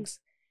certain things.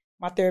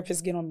 My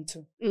therapist get on me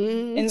too.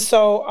 And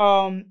so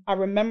I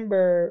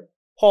remember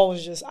Paul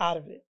was just out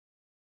of it.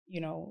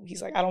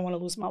 He's like, I don't want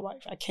to lose my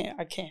wife. I can't,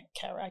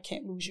 Kara, I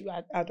can't lose you.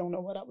 I don't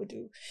know what I would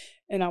do.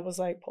 And I was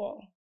like,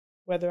 Paul,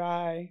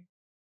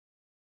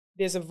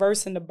 there's a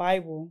verse in the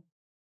Bible,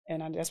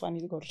 and that's why I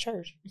need to go to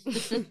church.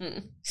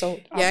 So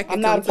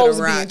I'm not opposed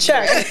to being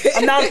checked.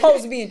 I'm not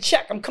opposed to being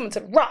checked. I'm coming to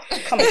the rock. I'm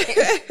coming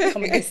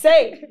to get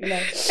saved.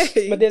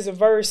 But there's a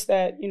verse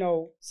that,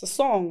 it's a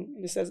song,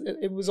 and it says,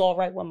 it was all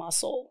right with my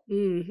soul.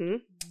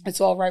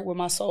 It's all right with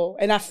my soul.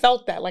 And I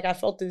felt that. Like, I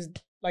felt this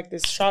like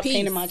this sharp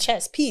pain in my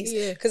chest. Peace.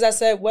 Because I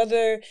said,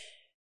 whether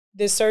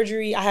this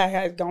surgery, I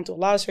had gone through a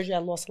lot of surgery. I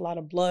lost a lot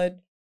of blood.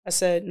 I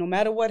said, no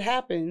matter what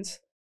happens,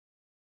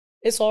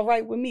 it's all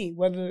right with me.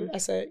 Whether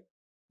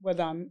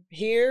I'm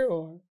here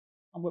or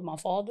I'm with my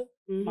father,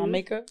 my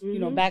maker, you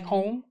know, back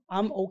home,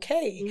 I'm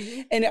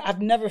okay. And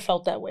I've never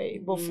felt that way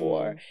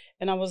before.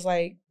 And I was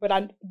like,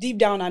 but deep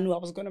down, I knew I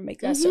was going to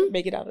make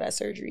it out of that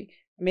surgery.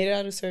 I made it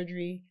out of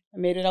surgery. I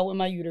made it out with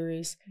my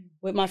uterus,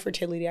 with my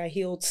fertility. I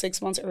healed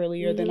 6 months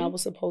earlier than I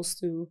was supposed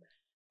to.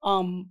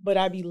 But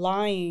I'd be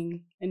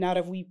lying. And now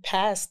that we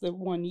passed the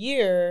 1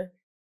 year,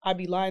 I'd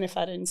be lying if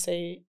I didn't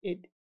say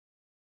it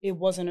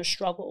wasn't a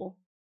struggle.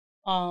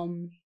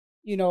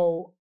 You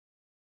know,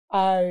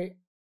 I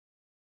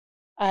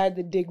had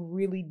to dig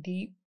really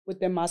deep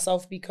within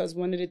myself, because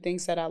one of the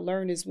things that I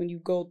learned is when you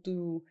go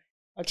through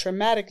a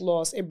traumatic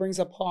loss, it brings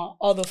upon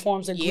other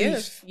forms of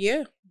grief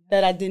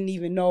that I didn't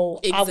even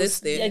know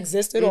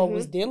existed or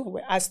was dealing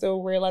with. I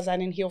still realized I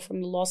didn't heal from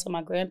the loss of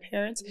my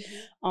grandparents.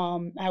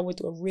 I went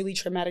through a really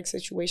traumatic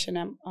situation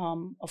at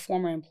a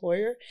former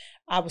employer.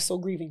 I was still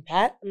grieving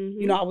that.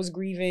 You know, I was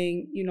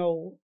grieving, you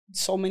know,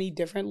 so many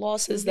different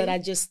losses that I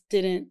just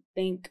didn't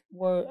think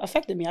were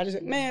affecting me. I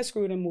just, man,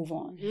 screw it and move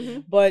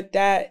on. But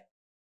that,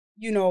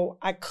 you know,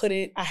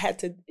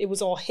 it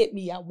was all hit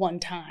me at one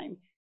time.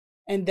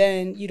 And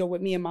then, you know,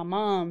 with me and my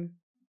mom,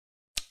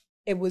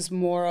 it was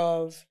more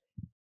of,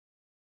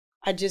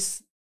 I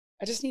just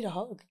need a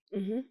hug.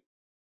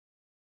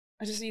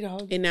 I just need a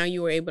hug. And now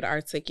you were able to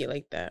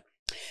articulate that.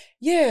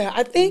 Yeah,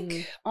 I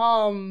think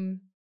I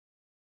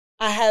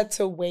had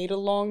to wait a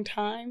long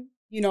time.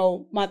 You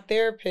know, my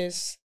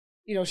therapist,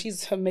 you know,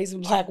 she's an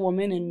amazing Black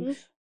woman, and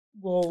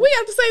we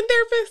have the same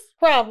therapist?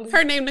 Probably.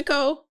 Her name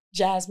Nicole?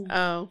 Jasmine.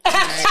 Oh. Right.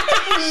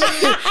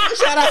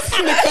 Shout out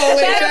to Nicole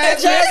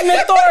and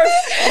Jasmine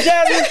Thorpe.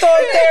 Jasmine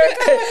Thorpe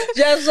therapist.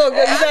 Jasmine so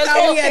good.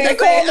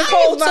 Nicole too.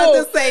 I was about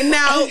to say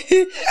now.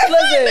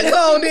 Listen.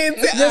 Nicole did.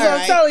 That's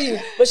what I'm telling you.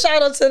 But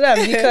shout out to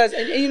them, because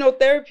and you know,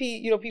 therapy,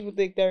 you know, people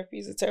think therapy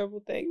is a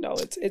terrible thing. No,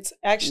 it's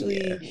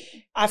actually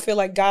I feel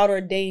like God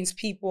ordains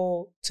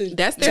people to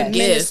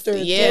minister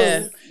through,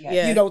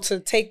 you know, to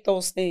take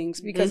those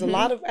things, because a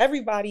lot of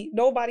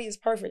nobody is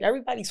perfect.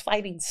 Everybody's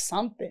fighting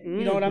something.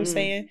 You know what I'm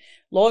saying?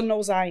 Lord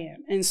knows I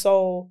am. And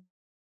so,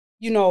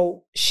 you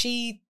know,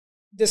 she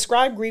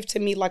described grief to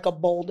me like a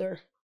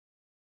boulder.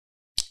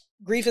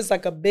 Grief is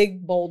like a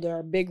big boulder,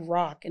 a big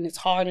rock, and it's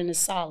hard and it's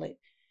solid.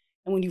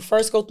 And when you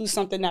first go through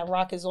something, that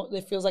rock it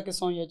feels like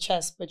it's on your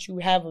chest, but you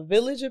have a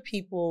village of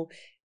people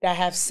that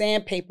have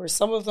sandpaper.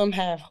 Some of them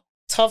have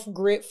tough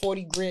grit,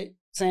 40 grit.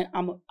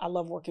 I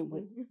love working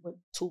with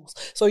tools.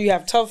 So you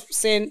have tough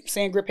sand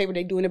grit paper.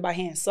 They're doing it by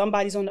hand.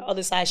 Somebody's on the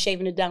other side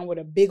shaving it down with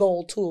a big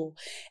old tool,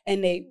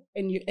 and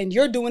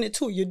you're doing it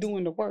too. You're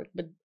doing the work,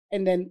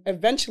 and then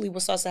eventually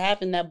what starts to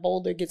happen, that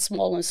boulder gets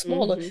smaller and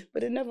smaller,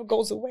 but it never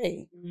goes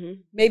away.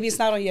 Maybe it's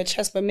not on your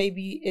chest, but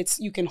maybe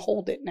you can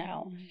hold it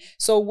now.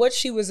 So what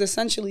she was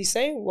essentially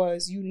saying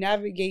was, you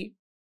navigate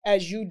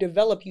as you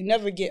develop. You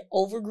never get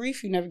over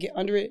grief. You never get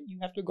under it. You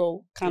have to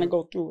go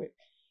through it.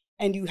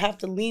 And you have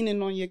to lean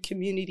in on your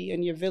community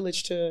and your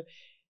village to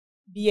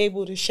be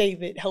able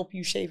to help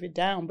you shave it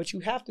down. But you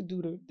have to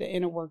do the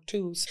inner work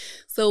too.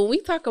 So when we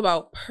talk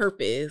about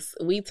purpose,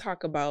 we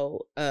talk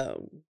about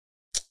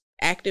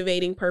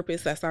activating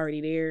purpose that's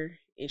already there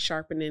and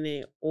sharpening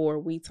it, or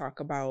we talk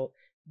about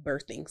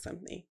birthing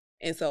something.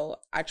 And so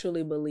I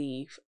truly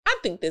believe, I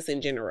think this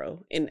in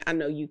general, and I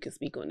know you can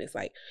speak on this,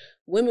 like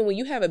women, when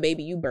you have a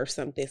baby, you birth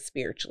something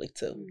spiritually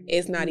too.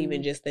 It's not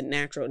even just the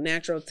natural,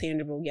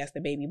 tangible, yes, the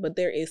baby, but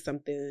there is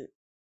something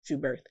to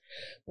birth.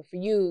 But for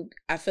you,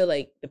 I feel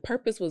like the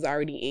purpose was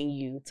already in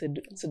you to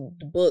do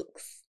the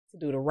books, to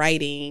do the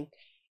writing.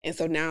 And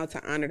so now,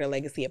 to honor the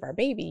legacy of our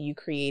baby, you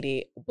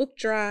created a book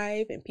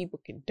drive and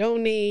people can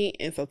donate.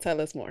 And so tell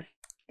us more.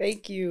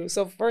 Thank you.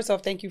 So first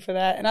off, thank you for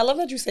that. And I love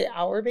that you say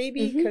our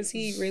baby, because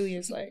he really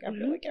is like, I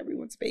feel like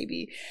everyone's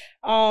baby.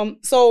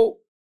 So,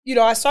 you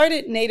know, I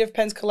started Native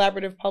Pens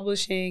Collaborative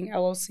Publishing,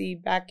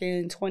 LLC, back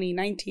in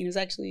 2019. It's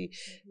actually,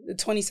 the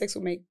 26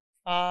 will make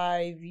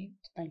 4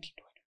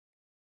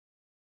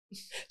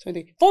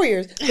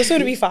 years, but soon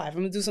to be 5. I'm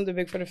gonna do something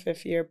big for the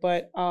 5th year.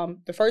 But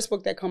the first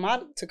book that come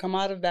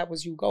out of that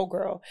was You Go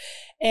Girl.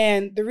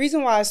 And the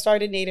reason why I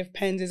started Native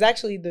Pens is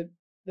actually the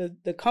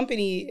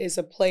company is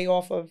a play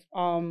off of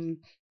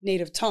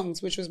Native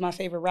Tongues, which was my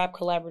favorite rap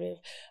collaborative,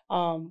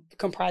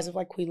 comprised of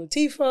like Queen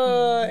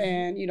Latifah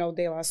and, you know,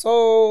 De La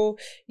Soul,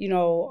 you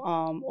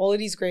know, all of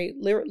these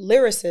great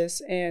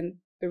lyricists. And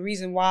the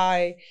reason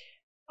why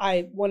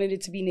I wanted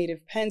it to be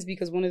Native Pens,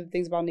 because one of the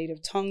things about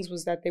Native Tongues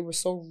was that they were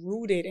so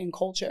rooted in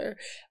culture.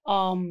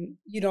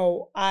 You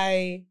know,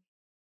 I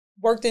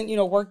worked in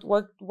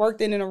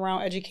and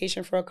around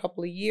education for a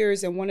couple of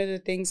years. And one of the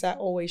things that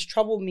always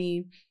troubled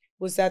me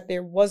was that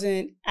there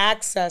wasn't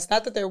access,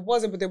 not that there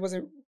wasn't, but there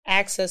wasn't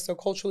access to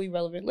culturally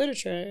relevant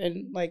literature.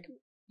 And like,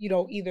 you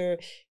know, either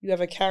you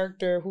have a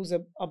character who's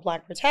a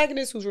Black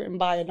protagonist who's written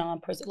by a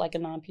non-person, like a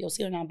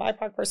non-POC or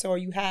non-BIPOC person, or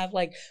you have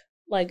like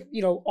like,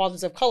 you know,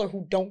 authors of color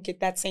who don't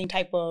get that same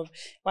type of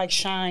like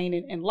shine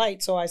and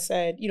light. So I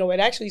said, you know, it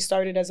actually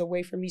started as a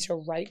way for me to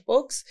write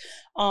books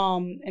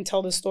and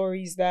tell the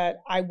stories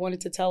that I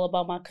wanted to tell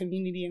about my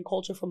community and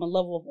culture from a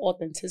level of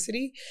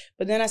authenticity.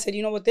 But then I said,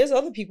 you know what, there's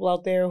other people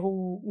out there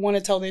who want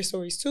to tell their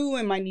stories too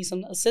and might need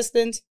some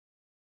assistance.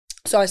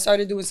 So I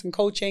started doing some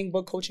coaching,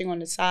 book coaching on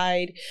the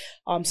side,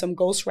 some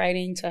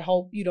ghostwriting to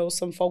help, you know,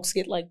 some folks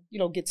get like, you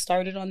know, get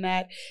started on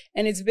that.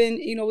 And it's been,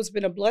 you know, it's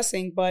been a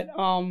blessing. But,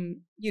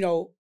 you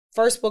know,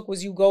 first book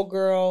was You Go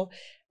Girl,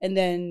 and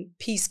then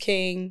Peace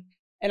King.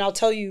 And I'll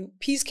tell you,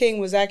 Peace King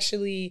was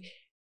actually,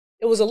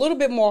 it was a little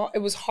bit more, it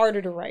was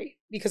harder to write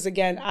because,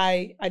 again,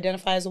 I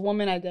identify as a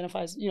woman, I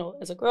identify as, you know,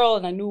 as a girl,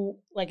 and I knew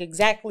like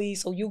exactly.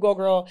 So You Go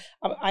Girl,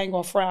 I ain't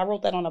gonna front. I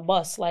wrote that on a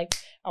bus. Like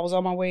I was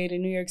on my way to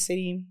New York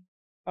City.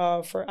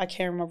 For I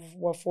can't remember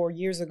what 4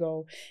 years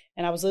ago,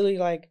 and I was literally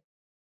like,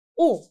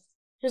 "Oh,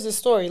 here's a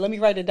story. Let me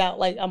write it out."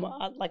 Like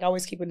I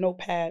always keep a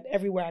notepad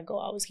everywhere I go.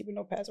 I always keep a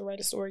notepad to write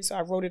a story. So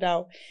I wrote it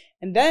out,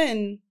 and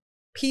then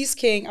Peace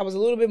King, I was a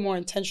little bit more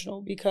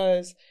intentional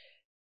because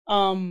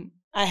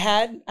I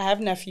have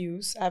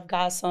nephews, I have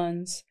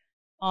godsons.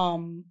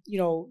 You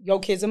know,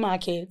 your kids are my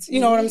kids. You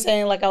know what I'm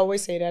saying? Like I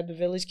always say that the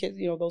village kids.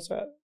 You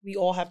know, we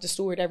all have to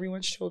steward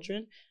everyone's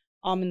children,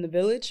 in the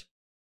village,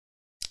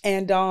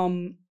 and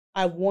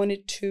I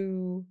wanted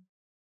to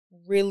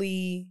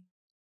really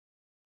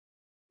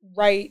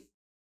write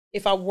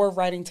if I were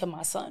writing to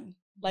my son,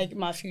 like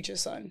my future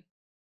son.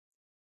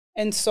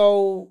 And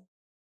so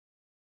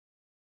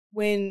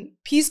when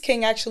Peace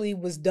King actually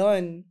was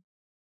done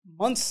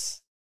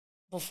months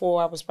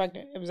before I was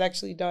pregnant, it was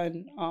actually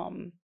done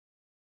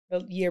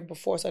the year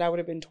before, so that would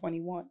have been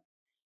 21.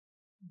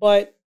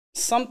 But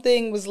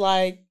something was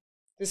like,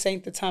 this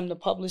ain't the time to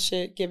publish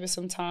it, give it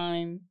some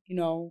time, you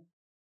know.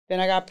 Then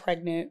I got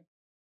pregnant.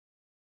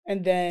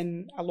 And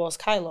then I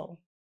lost Kylo.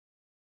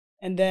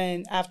 And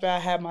then after I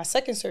had my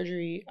second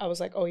surgery, I was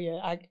like, oh yeah,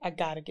 I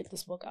gotta get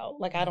this book out.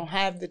 Like I don't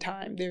have the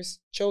time. There's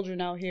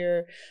children out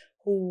here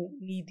who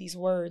need these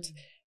words.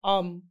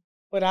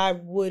 But I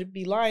would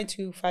be lying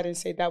to you if I didn't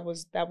say that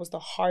was the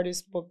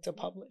hardest book to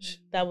publish.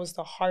 That was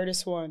the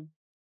hardest one.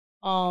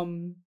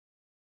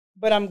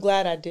 But I'm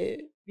glad I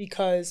did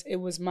because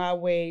it was my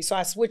way. So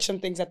I switched some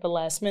things at the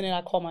last minute.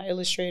 I called my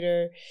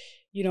illustrator.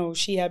 You know,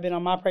 she had been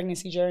on my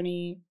pregnancy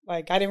journey.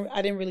 Like I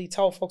didn't really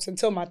tell folks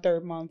until my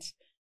 3rd month,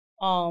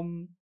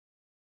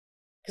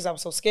 because I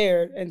was so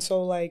scared. And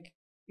so, like,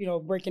 you know,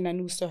 breaking that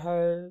news to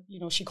her, you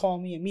know, she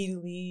called me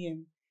immediately,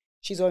 and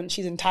she's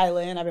in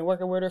Thailand. I've been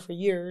working with her for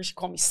years. She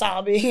called me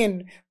sobbing,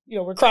 and you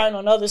know, we're crying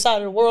on the other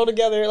side of the world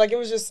together. Like it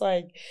was just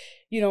like,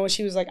 you know, and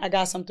she was like, I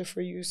got something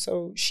for you.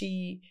 So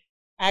she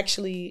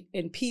actually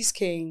in Peace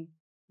King,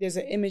 there's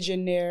an image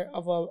in there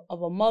of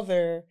a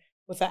mother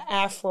with an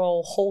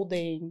afro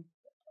holding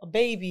a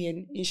baby,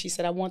 and she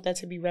said, I want that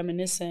to be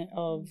reminiscent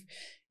of,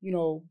 you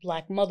know,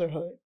 Black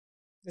motherhood.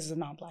 This is a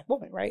non-Black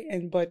woman, right?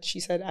 But she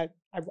said,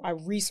 I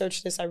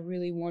researched this. I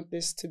really want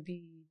this to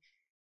be,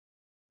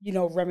 you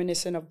know,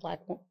 reminiscent of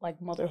Black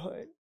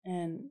motherhood.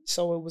 And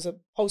so it was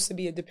supposed to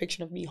be a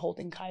depiction of me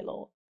holding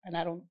Kylo. And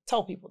I don't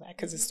tell people that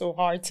because it's so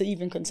hard to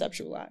even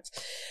conceptualize.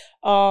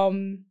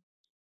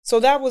 So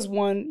that was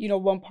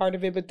one part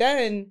of it. But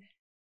then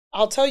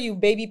I'll tell you,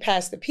 Baby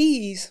Past the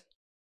Peas,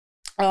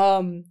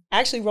 I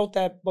actually wrote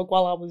that book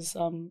while I was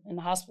in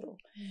the hospital.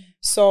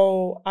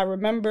 So I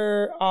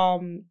remember,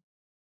 and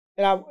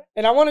I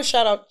want to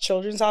shout out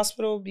Children's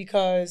Hospital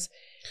because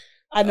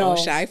I know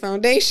Shai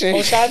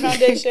Foundation, Shai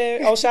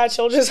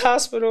Children's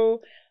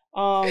Hospital.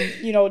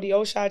 You know,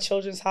 the Shai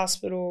Children's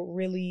Hospital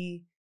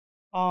really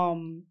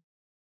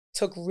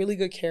took really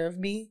good care of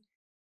me,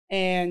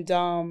 and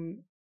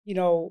you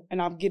know, and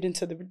I'll get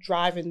into the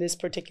drive in this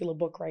particular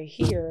book right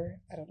here.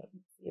 I don't know.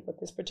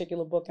 But this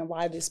particular book and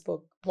why this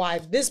book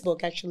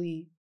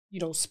actually, you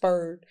know,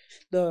 spurred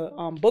the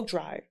book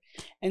drive.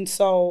 And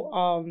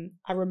so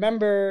I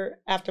remember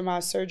after my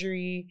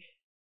surgery,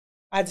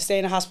 I had to stay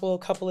in the hospital a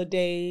couple of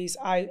days.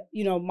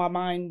 You know, my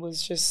mind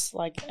was just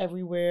like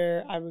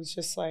everywhere. I was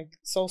just like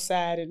so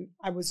sad, and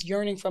I was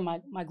yearning for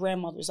my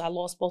grandmothers. I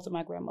lost both of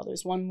my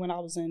grandmothers. One when I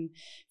was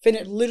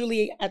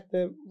literally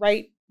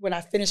right when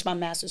I finished my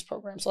master's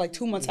program. So like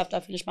 2 months after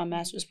I finished my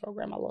master's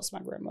program, I lost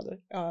my grandmother.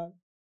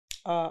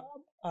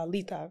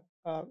 Lita,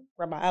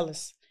 Grandma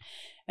Alice.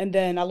 And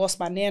then I lost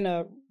my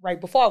Nana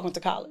right before I went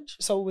to college.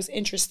 So it was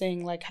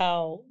interesting, like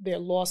how their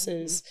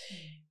losses,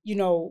 you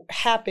know,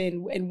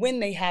 happen and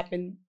when they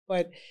happen.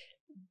 But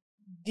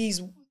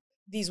these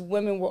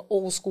women were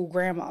old school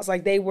grandmas.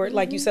 Like they were,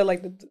 like you said,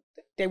 like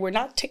they were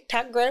not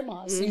TikTok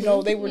grandmas. You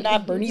know, they were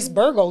not Bernice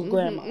Burgos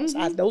grandmas.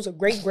 Those are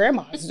great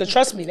grandmas. So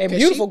trust me, they're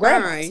beautiful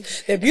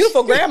grandmas. They're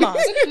beautiful grandmas.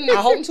 I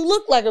hope to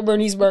look like a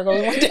Bernice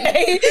Burgos one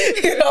day,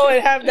 you know,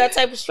 and have that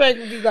type of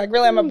strength and be like,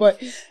 really,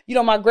 but, you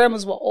know, my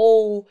grandmas were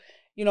old,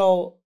 you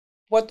know,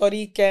 Puerto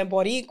Rican,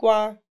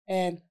 Boricua,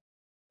 and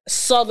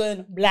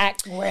Southern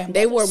black grandmothers.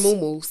 They wore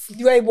muumuus.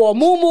 They wore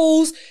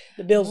muumuus.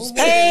 The bills was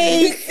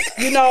paid.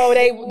 You know,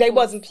 they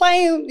wasn't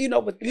playing, you know,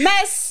 with the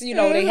mess. You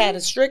know, they had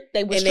a strict,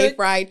 they were strict. And they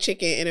fried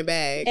chicken in a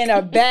bag. In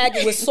a bag.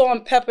 It was salt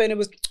and pepper, and it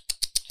was,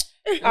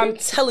 I'm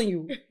telling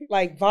you,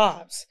 like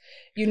vibes.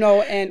 You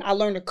know, and I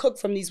learned to cook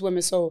from these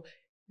women. So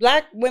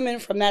black women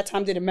from that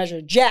time didn't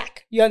measure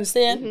jack. You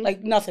understand? Mm-hmm.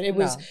 Like nothing. It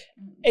was,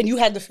 and you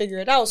had to figure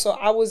it out. So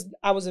I was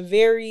a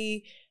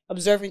very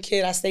observant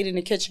kid. I stayed in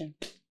the kitchen.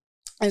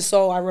 And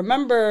so I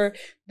remember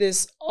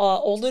this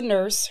older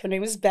nurse, her name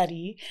was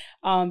Betty.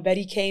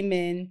 Betty came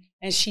in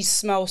and she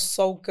smelled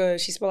so good.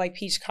 She smelled like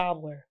peach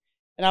cobbler.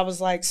 And I was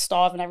like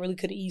starving. I really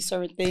couldn't eat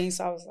certain things.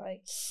 So I was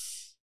like,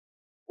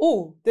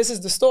 ooh, this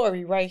is the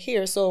story right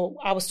here. So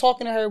I was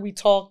talking to her. We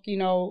talked, you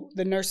know,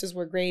 the nurses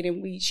were great.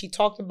 And she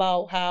talked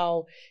about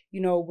how,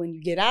 you know, when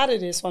you get out of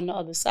this on the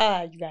other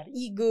side, you got to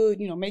eat good,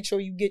 you know, make sure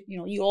you get, you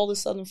know, eat all the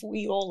Southern food,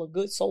 eat all the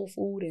good soul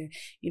food and,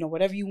 you know,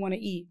 whatever you want to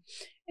eat.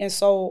 And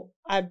so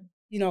I,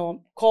 you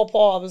know, called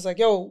Paul. I was like,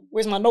 yo,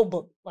 where's my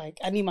notebook? Like,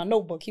 I need my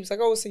notebook. He was like,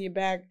 oh, it's in your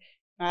bag.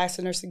 And I asked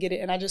the nurse to get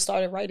it. And I just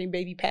started writing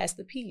Baby Pass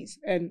the Peas.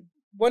 And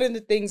one of the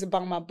things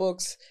about my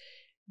books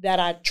that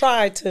I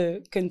try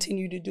to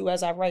continue to do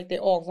as I write, they're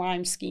all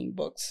rhyme scheme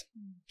books.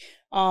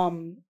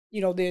 You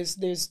know, there's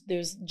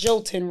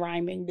Jilton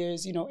rhyming.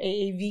 There's, you know,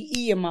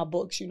 AAVE in my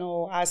books. You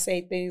know, I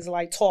say things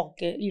like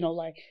talking, you know,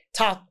 like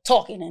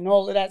talking and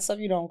all of that stuff,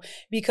 you know,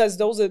 because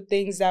those are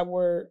things that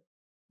were,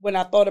 when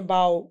I thought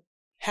about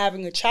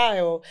having a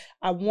child,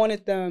 I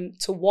wanted them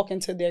to walk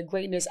into their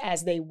greatness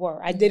as they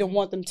were. I didn't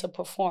want them to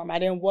perform. I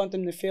didn't want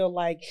them to feel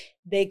like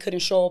they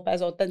couldn't show up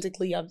as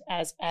authentically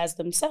as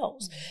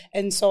themselves.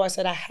 And so I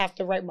said, I have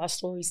to write my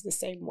stories the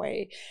same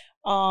way.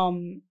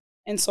 And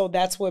so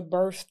that's what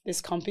birthed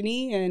this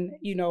company. And,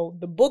 you know,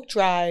 the book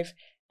drive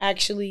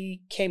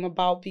actually came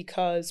about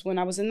because when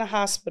I was in the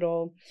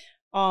hospital,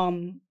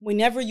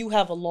 whenever you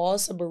have a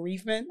loss, a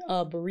bereavement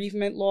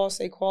loss,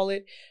 they call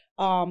it,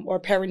 or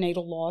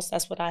perinatal loss.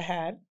 That's what I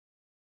had.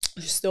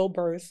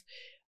 Stillbirth.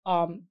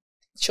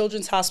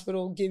 Children's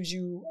Hospital gives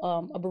you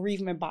a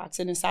bereavement box,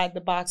 and inside the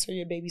box are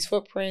your baby's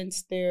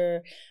footprints.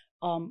 They're,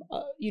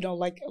 you know,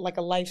 like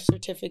a life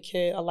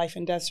certificate, a life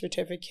and death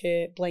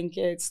certificate,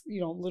 blankets,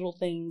 you know, little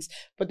things.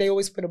 But they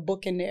always put a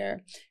book in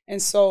there.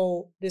 And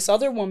so this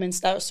other woman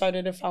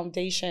started a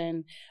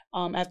foundation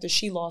after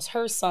she lost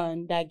her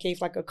son that gave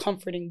like a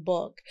comforting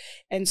book.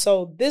 And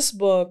so this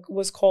book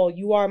was called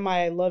You Are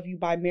My I Love You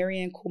by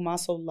Marianne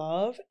Kumaso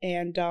Love.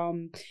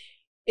 And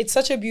it's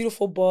such a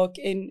beautiful book.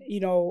 And, you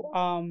know,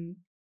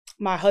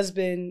 my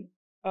husband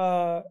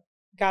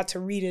got to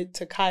read it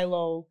to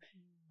Kylo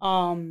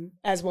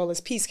as well as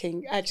Peace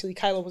King. Actually,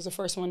 Kylo was the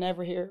first one to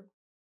ever hear,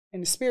 in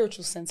the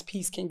spiritual sense,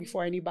 Peace King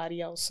before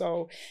anybody else.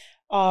 So,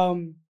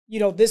 you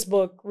know, this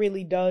book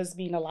really does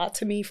mean a lot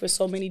to me for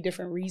so many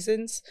different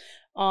reasons.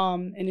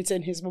 And it's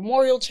in his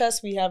memorial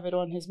chest. We have it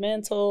on his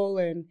mantle.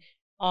 And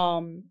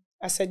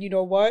I said, you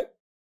know what?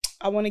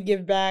 I want to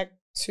give back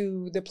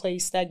to the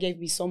place that gave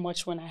me so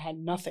much when I had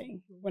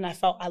nothing, when I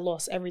felt I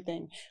lost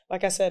everything.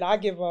 Like I said, I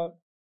give up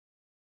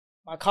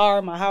my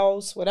car, my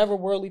house, whatever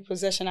worldly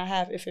possession I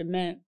have, if it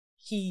meant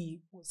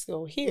he was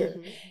still here.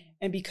 Mm-hmm.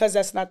 And because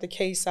that's not the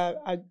case,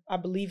 I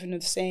believe in the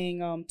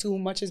saying, to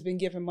whom much has been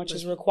given, much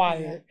is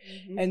required.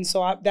 Mm-hmm. And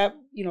so that,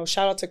 you know,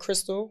 shout out to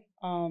Crystal.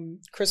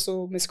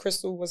 Miss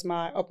Crystal was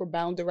my upper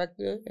bound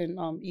director in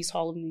East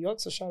Harlem, New York.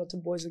 So shout out to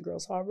Boys and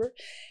Girls Harbor.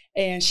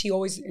 And she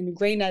always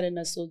ingrained that in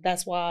us. So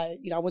that's why,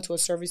 you know, I went to a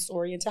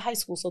service-oriented high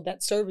school. So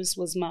that service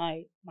was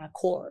my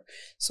core.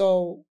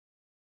 So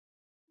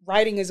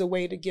writing is a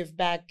way to give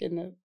back in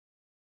the,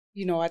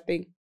 you know, I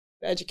think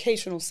the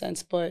educational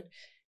sense, but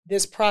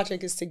this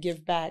project is to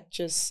give back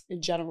just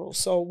in general.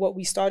 So what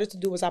we started to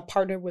do was I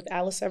partnered with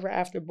Alice Ever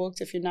After Books.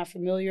 If you're not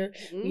familiar,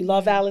 we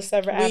love Alice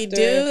Ever After. We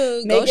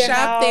do. Go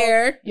shop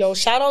there. Yo,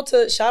 shout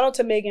out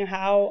to Megan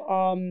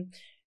Howe.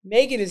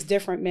 Megan is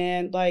different,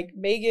 man. Like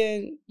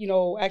Megan, you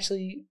know,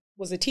 actually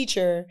was a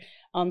teacher,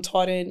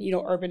 taught in, you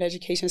know, urban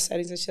education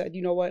settings. And she said,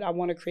 you know what, I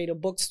want to create a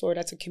bookstore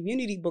that's a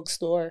community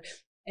bookstore.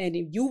 And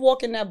if you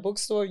walk in that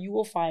bookstore, you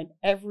will find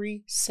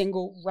every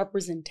single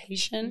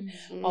representation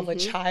of a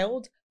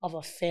child, of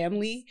a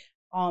family.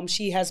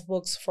 She has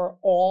books for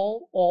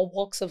all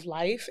walks of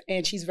life,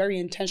 and she's very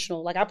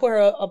intentional. Like I put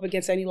her up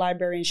against any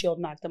library and she'll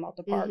knock them out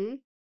the park.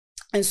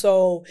 And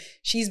so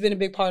she's been a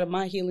big part of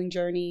my healing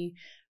journey,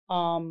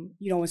 you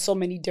know, in so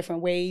many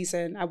different ways.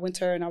 And I went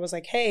to her and I was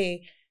like,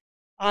 hey,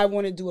 I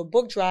want to do a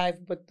book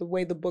drive, but the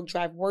way the book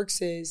drive works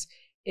is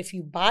if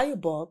you buy a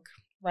book,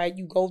 right,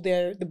 you go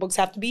there, the books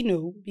have to be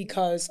new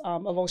because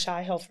of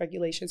OSHA health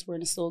regulations. We're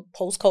in still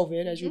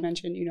post-COVID, as you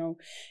mentioned, you know,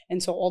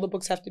 and so all the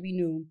books have to be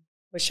new.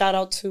 But shout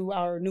out to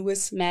our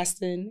newest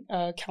Maston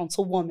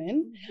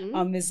councilwoman,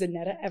 Ms.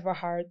 Zanetta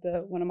Everhart,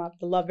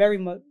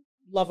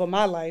 love of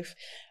my life.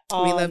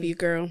 We love you,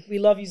 girl. We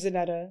love you,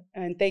 Zanetta,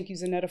 and thank you,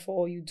 Zanetta, for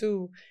all you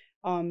do.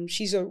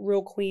 She's a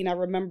real queen. I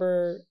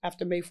remember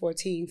after May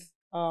 14th,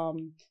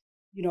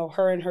 you know,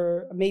 her and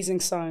her amazing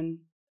son,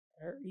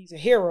 he's a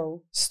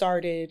hero,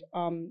 started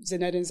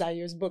Zanetta and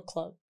Zaire's book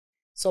club.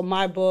 So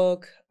my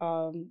book,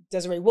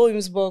 Desiree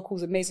Williams' book,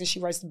 who's amazing. She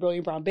writes the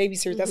Brilliant Brown Baby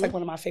series. That's like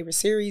one of my favorite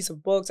series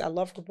of books. I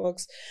love her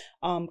books.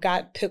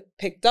 Got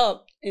picked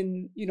up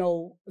in,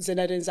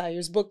 Zanetta and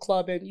Zaire's book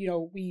club. And,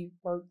 we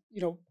were,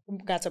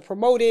 got to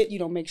promote it,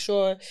 make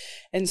sure.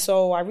 And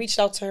so I reached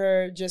out to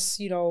her just,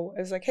 I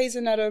was like, hey,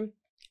 Zanetta,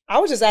 I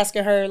was just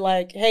asking her,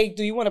 like, hey,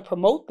 do you want to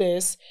promote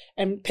this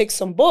and pick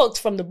some books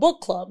from the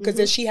book club? Because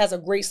then she has a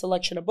great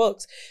selection of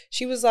books.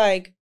 She was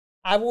like,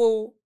 I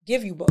will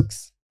give you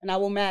books and I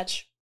will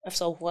match.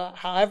 So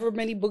however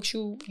many books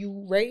you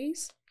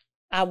raise,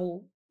 I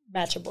will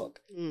match a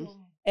book.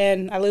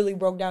 And I literally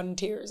broke down in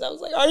tears. I was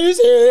like, are you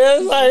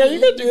serious? Like, are you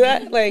going to do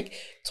that? Like,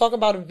 talk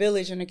about a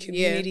village and a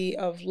community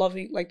of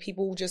loving, like,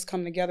 people who just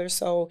come together.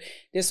 So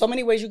there's so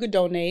many ways you could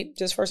donate.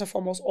 Just first and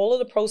foremost, all of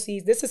the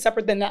proceeds. This is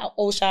separate than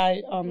the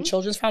Shai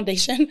Children's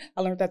Foundation.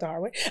 I learned that the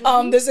hard way.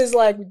 This is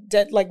like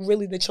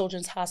really the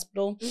Children's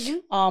Hospital.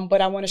 But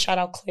I want to shout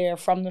out Claire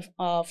from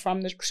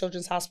the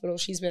Children's Hospital.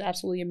 She's been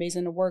absolutely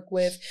amazing to work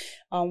with.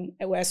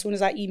 As soon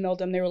as I emailed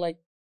them, they were like,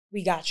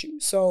 we got you.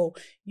 So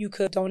you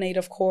could donate,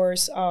 of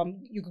course.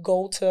 You could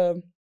go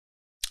to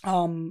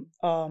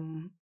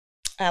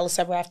Alice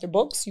Ever After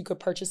Books. You could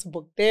purchase a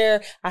book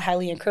there. I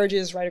highly encourage it.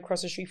 It's right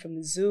across the street from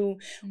the zoo,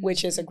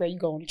 which is a great, you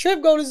go on a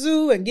trip, go to the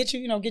zoo and get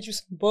you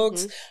some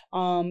books.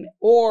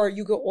 Or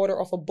you could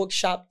order off of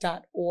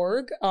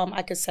bookshop.org.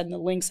 I could send the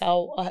links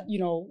out,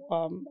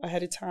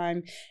 ahead of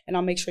time, and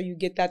I'll make sure you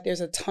get that.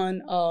 There's a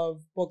ton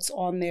of books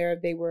on there.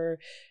 They were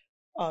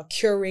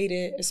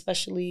curated,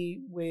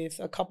 especially with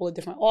a couple of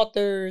different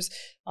authors.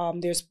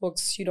 There's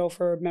books,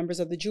 for members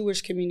of the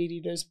Jewish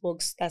community. There's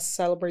books that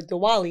celebrate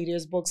Diwali.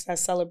 There's books that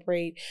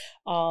celebrate,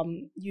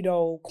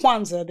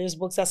 Kwanzaa. There's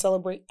books that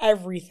celebrate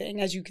everything.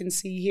 As you can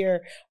see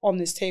here on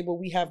this table,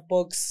 we have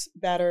books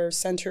that are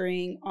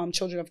centering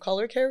children of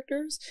color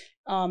characters.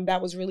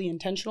 That was really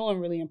intentional and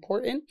really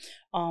important.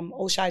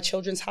 Shai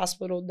Children's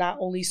Hospital not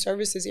only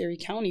services Erie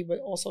County, but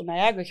also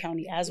Niagara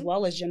County, as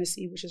well as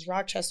Genesee, which is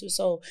Rochester.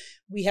 So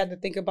we had to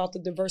think about the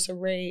diverse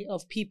array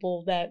of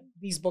people that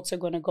these books are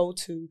going to go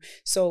to.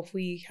 So if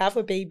we have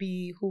a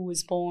baby who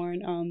is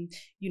born,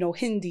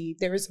 Hindi,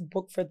 there is a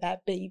book for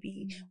that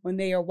baby when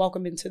they are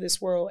welcome into this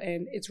world.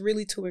 And it's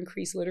really to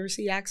increase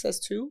literacy access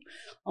too.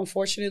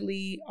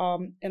 Unfortunately,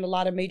 in a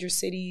lot of major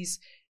cities,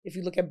 if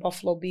you look at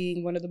Buffalo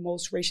being one of the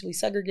most racially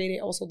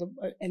segregated, also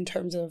in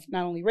terms of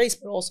not only race,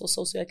 but also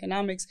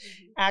socioeconomics,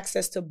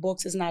 access to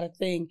books is not a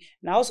thing.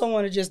 And I also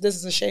want to this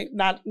is a shame,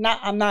 I'm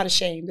not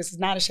ashamed. This is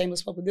not a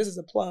shameless plug, but this is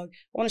a plug. I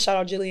want to shout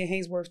out Jillian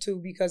Hainsworth too,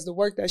 because the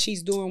work that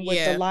she's doing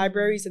with the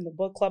libraries and the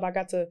book club, I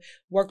got to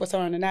work with her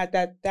on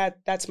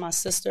that's my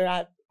sister.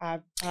 I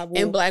will,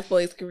 and Black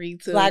boys can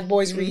read too. Black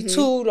boys read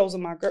too. Those are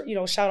my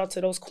girls. Shout out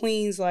to those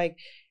queens. Like,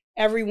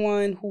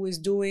 everyone who is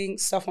doing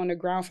stuff on the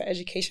ground for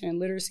education and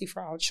literacy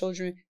for our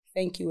children,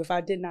 thank you. If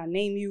I did not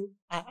name you,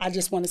 I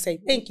just want to say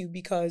thank you,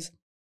 because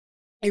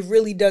it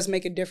really does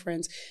make a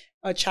difference.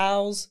 A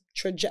child's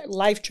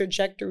life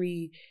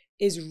trajectory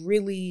is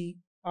really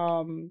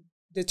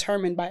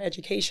determined by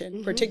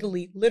education,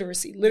 particularly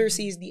literacy.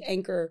 Literacy is the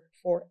anchor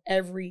for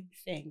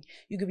everything.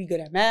 You could be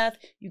good at math,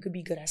 you could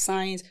be good at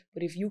science,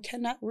 but if you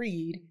cannot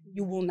read,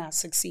 you will not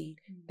succeed.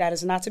 That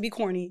is not to be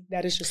corny.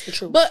 That is just the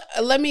truth. But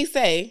let me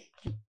say,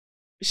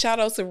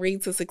 shout out to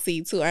Read to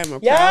Succeed too. I am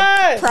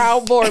a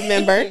proud board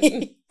member.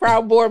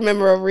 Proud board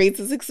member of Read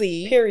to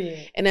Succeed.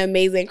 Period. And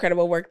amazing,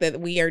 incredible work that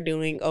we are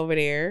doing over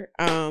there.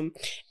 And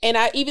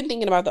I even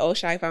thinking about the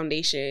Shai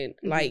Foundation,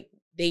 like,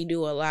 they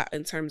do a lot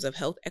in terms of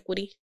health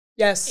equity.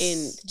 Yes.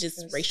 And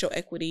just racial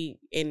equity,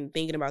 and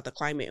thinking about the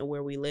climate and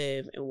where we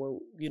live, and where,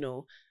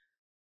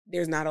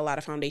 there's not a lot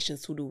of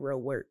foundations who do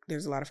real work.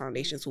 There's a lot of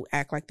foundations who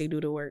act like they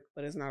do the work,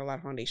 but there's not a lot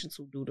of foundations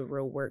who do the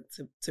real work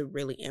to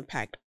really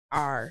impact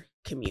our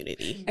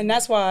community. And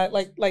that's why,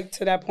 like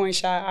to that point,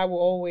 Shai, I will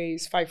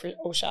always fight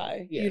for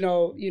Shai. Yeah.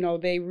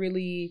 They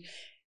really,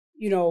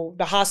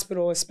 the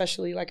hospital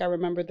especially, like, I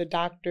remember the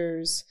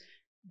doctors,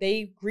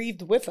 they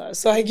grieved with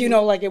us. Like,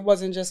 like, it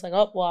wasn't just like,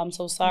 oh, well, I'm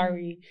so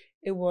sorry.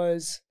 It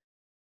was,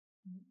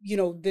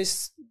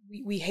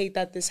 we hate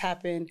that this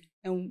happened,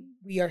 and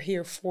we are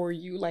here for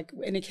you. Like,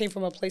 and it came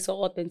from a place of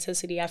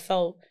authenticity. I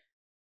felt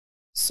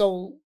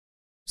so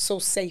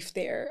safe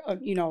there,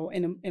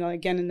 and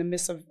again, in the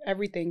midst of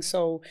everything.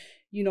 So,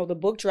 the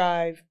book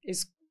drive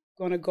is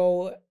going to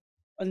go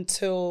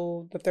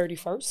until the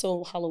 31st,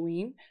 so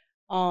Halloween.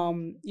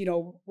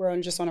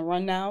 We're just on a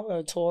run now,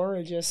 a tour,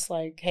 and just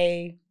like,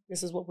 hey,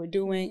 this is what we're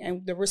doing.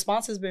 And the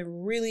response has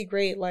been really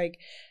great. Like,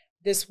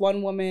 this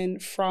one woman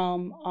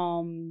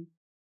from,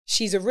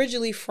 she's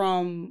originally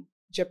from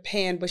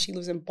Japan, but she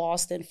lives in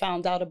Boston,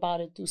 found out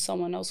about it through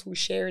someone else who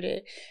shared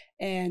it.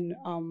 And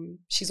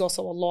she's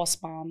also a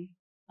lost mom.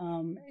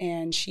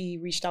 And she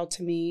reached out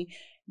to me,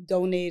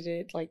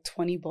 donated like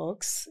 20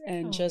 books,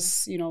 and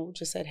just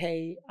said,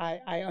 hey,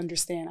 I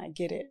understand, I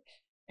get it.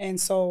 And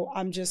so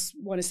I'm just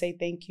want to say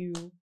thank you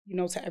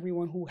to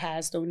everyone who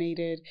has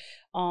donated,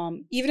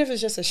 even if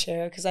it's just a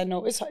share, because I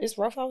know it's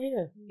rough out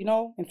here.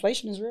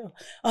 Inflation is real.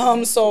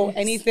 So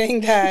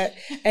anything that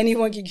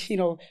anyone can,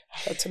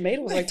 a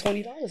tomato is like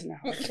 $20 now.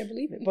 I can't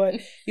believe it. But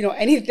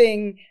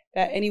anything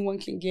that anyone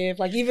can give,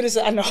 like even as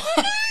I know.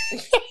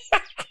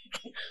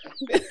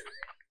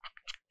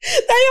 They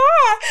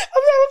are.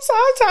 I'm so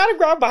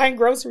tired of buying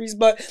groceries,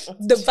 but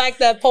the fact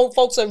that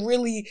folks are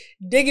really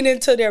digging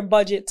into their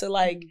budget to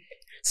like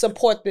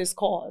support this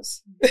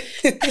cause.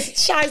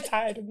 Shai's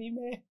tired of me,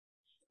 man.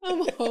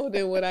 I'm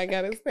holding what I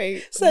gotta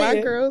say. My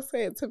girl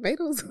said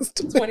tomatoes is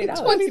 $20.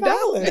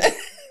 $20.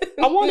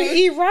 I want to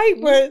eat right,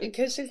 but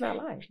because she's not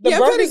lying. You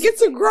better get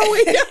to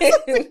growing.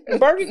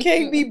 Burger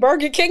King be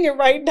Burger Kinging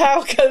right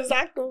now because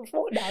I can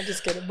afford. No, I'm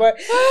just kidding. But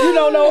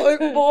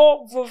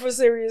for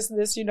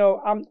seriousness,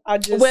 I'm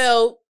just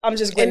grateful.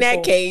 In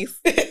that case,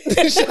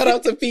 shout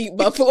out to Pete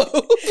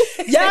Buffalo.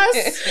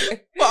 Yes,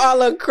 for all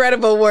the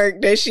incredible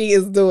work that she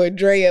is doing.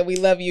 Drea, we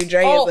love you.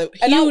 Drea is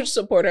a huge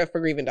supporter of For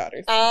Grieving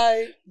Daughters.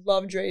 I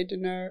love Drea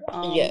Denner.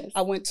 Yes,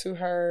 I went to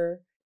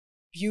her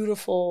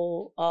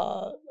beautiful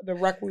the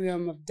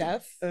Requiem of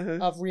Death,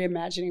 of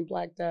reimagining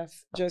Black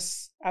death.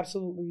 Just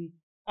absolutely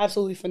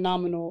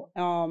phenomenal.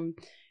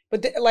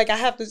 But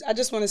I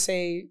just want to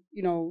say,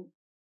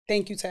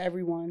 thank you to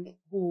everyone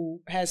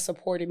who has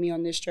supported me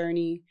on this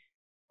journey.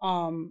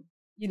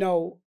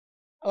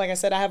 Like I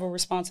said, I have a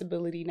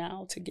responsibility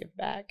now to give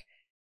back.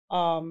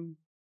 And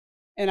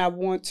I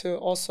want to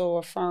also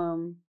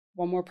affirm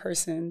one more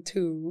person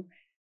too.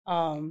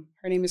 Her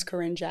name is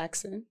Corinne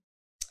Jackson.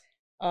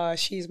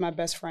 She's my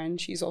best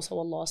friend. She's also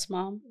a lost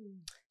mom.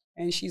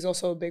 And she's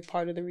also a big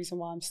part of the reason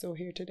why I'm still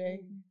here today.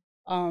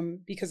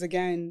 Because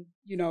again,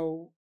 there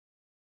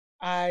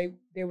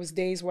was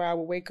days where I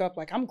would wake up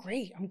like, I'm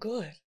great, I'm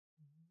good. And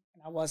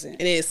I wasn't.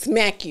 And it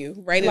smack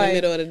you right in the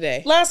middle of the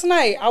day. Last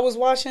night, I was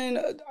watching,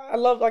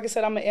 like I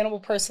said, I'm an animal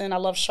person. I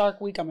love Shark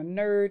Week. I'm a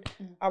nerd.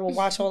 I will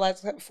watch all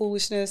that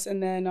foolishness.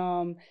 And then,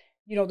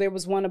 there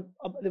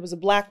was a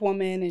Black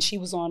woman and she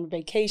was on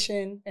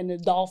vacation and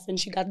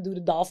she got to do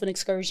the dolphin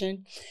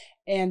excursion.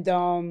 And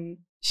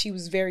she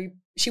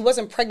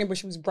wasn't pregnant, but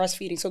she was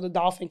breastfeeding. So the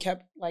dolphin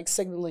kept like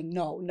signaling,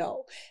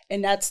 no.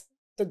 And that's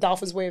the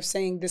dolphin's way of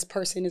saying this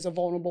person is a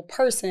vulnerable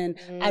person.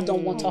 I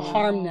don't want to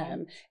harm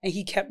them. And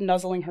he kept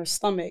nuzzling her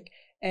stomach.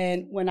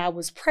 And when I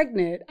was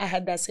pregnant, I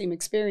had that same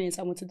experience.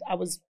 I was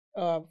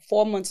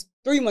 4 months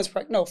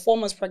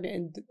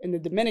pregnant in the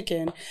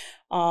Dominican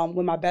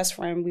with my best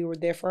friend. We were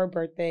there for her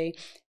birthday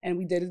and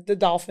we did the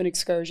dolphin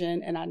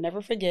excursion. And I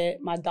never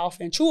forget my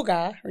dolphin,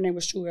 Chuga, her name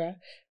was Chuga,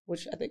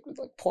 which I think was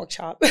like pork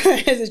chop.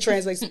 It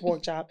translates to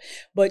pork chop.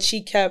 But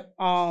she kept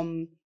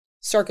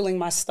circling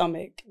my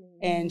stomach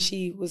and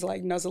she was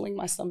like nuzzling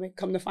my stomach.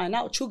 Come to find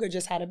out, Chuga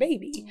just had a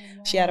baby.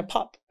 Wow. She had a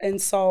pup.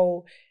 And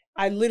so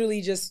I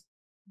literally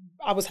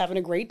I was having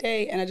a great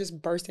day and I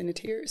just burst into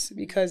tears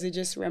because it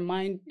just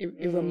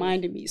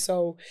reminded me.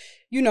 So,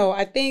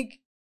 I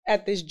think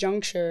at this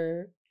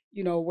juncture,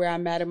 where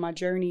I'm at in my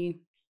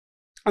journey,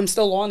 I'm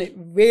still on it,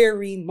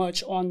 very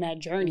much on that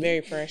journey. Very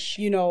fresh.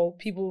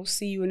 People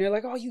see you and they're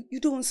like, oh, you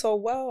doing so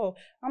well.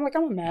 I'm like,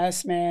 I'm a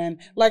mess, man.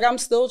 Like, I'm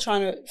still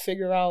trying to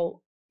figure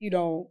out,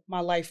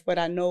 my life. But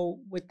I know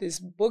with this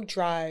book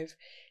drive,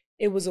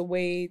 it was a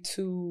way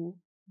to,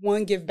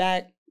 one, give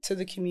back to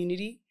the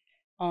community,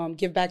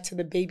 give back to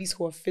the babies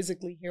who are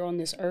physically here on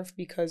this earth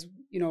because,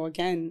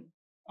 again,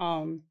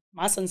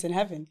 my son's in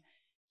heaven.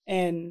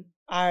 And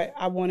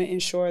I want to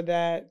ensure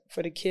that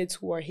for the kids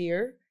who are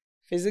here,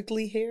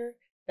 physically here,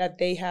 that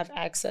they have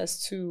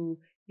access to,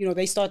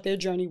 they start their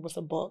journey with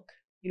a book.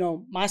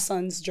 My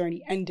son's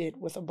journey ended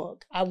with a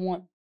book. I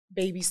want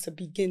babies to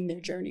begin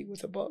their journey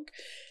with a book.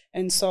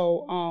 And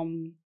so,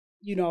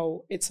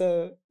 it's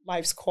a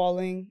life's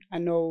calling. I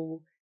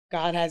know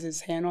God has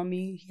his hand on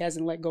me. He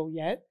hasn't let go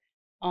yet.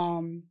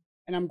 And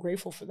I'm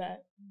grateful for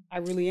that. I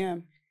really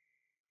am.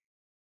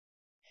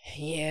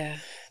 Yeah,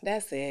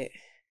 that's it.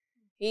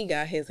 He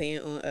got his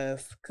hand on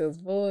us. Because,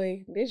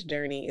 boy, this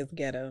journey is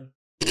ghetto.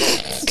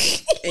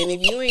 And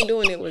if you ain't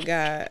doing it with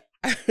God,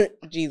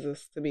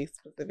 Jesus, to be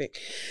specific,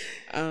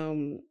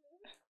 I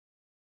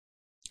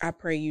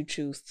pray you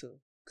choose to.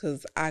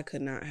 Because I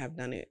could not have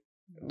done it.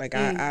 Like,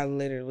 I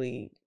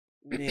literally,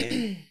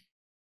 man.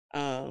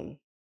 And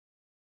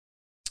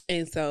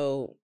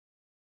so,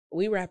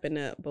 we wrapping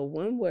up. But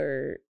one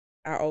word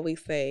I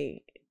always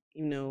say,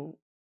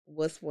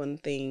 what's one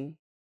thing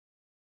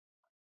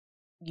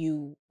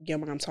your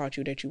mom taught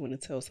you that you want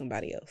to tell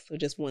somebody else? So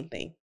just one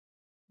thing,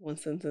 one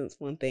sentence,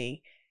 one thing,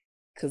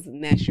 because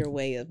that's your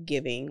way of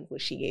giving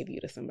what she gave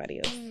you to somebody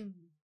else.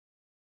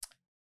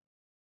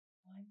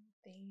 One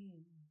thing.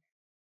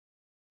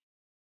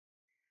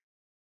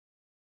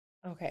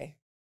 Okay.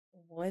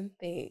 One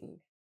thing.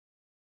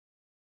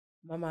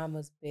 My mom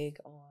was big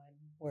on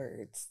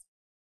words.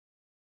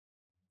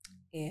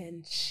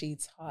 And she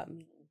taught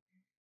me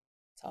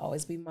to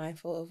always be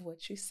mindful of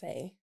what you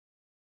say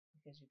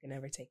because you can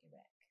never take it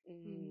back.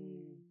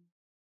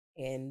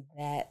 And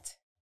that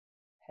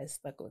has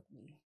stuck with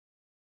me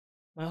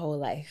my whole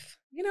life,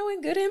 you know,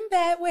 in good and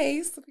bad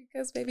ways,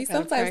 because maybe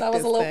sometimes I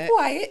was a little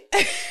quiet,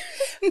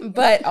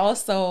 but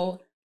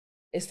also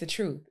it's the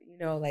truth, you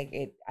know, like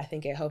I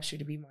think it helps you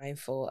to be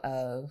mindful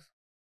of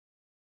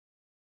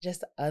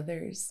just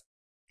others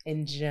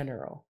in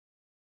general,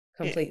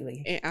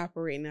 completely. And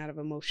operating out of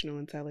emotional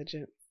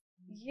intelligence.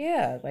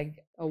 Yeah,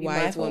 like a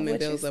wise woman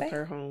builds up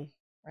her home.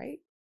 Right?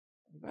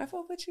 Be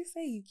mindful of what you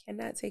say. You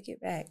cannot take it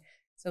back.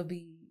 So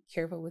be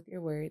careful with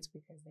your words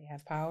because they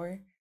have power.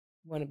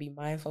 You want to be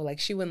mindful. Like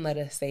she wouldn't let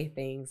us say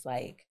things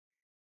like,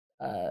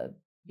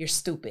 you're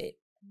stupid.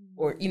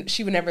 Or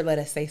she would never let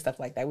us say stuff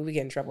like that. We would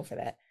get in trouble for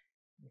that.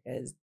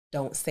 Because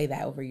don't say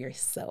that over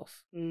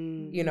yourself.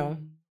 Mm-hmm. You know?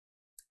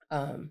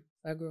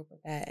 I grew up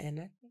with that, and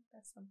I think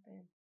that's a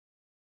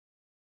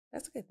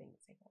good thing to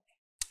take away.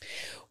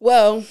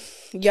 Well,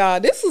 y'all,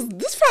 this is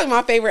probably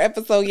my favorite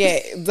episode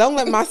yet. Don't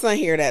let my son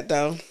hear that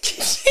though.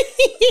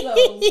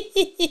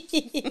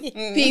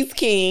 Peace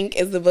King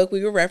is the book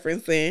we were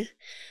referencing.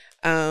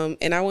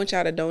 And I want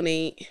y'all to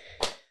donate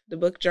the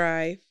book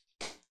drive.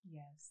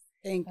 Yes.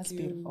 That's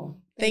beautiful.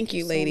 Thank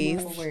you,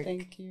 ladies. So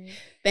Thank you.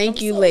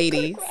 Thank you,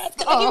 ladies.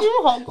 Can I give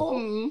you a hug?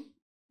 Mm-hmm.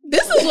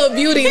 This is what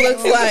beauty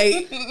looks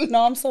like.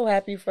 No, I'm so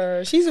happy for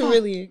her. She's a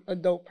really a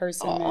dope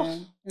person,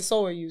 man. And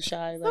so are you,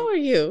 Shai. So are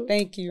you.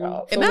 Thank you.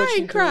 And I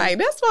ain't crying.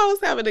 That's why I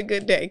was having a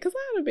good day, because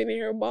I would have been in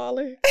here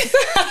balling.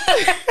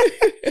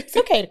 It's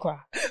okay to cry.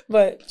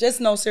 But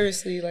just know,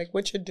 seriously, like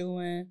what you're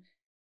doing.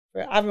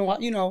 I've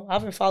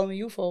been following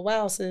you for a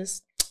while,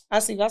 sis. I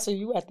see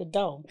you at the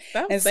door.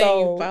 Stop saying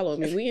you follow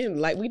me.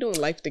 We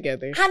doing life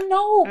together. I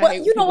know,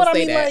 but you know what I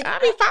mean. Like I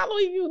be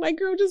following you. Like,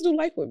 girl, just do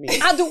life with me.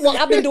 I do. Well,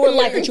 I've been doing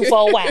life with you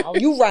for a while.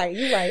 You right.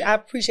 I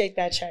appreciate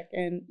that check,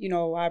 and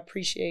I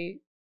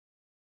appreciate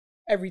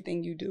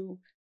everything you do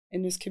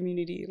in this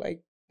community.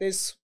 Like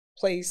this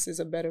place is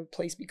a better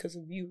place because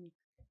of you.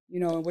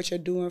 And what you're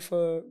doing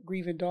for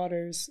Grieving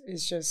Daughters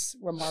is just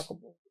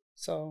remarkable.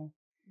 So,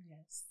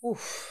 yes,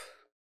 oof,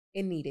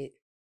 it needed.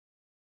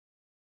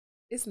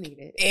 It's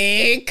needed.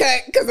 And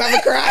cut, because I'm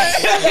a cry.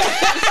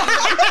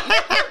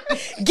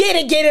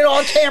 Get it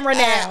on camera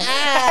now.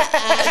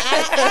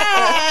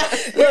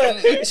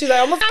 She's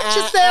like, I'm going to fight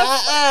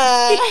yourself.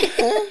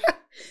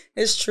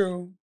 It's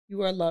true.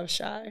 You are loved,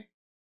 Shai.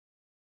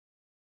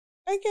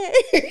 Okay.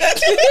 We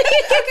love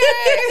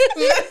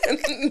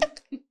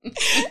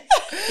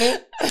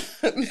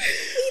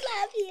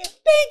you.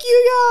 Thank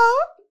you, y'all.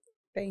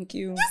 Thank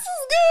you. This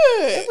is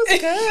good. It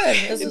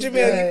was good.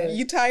 Jamil,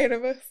 you tired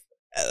of us?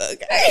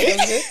 Okay.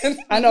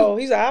 I know.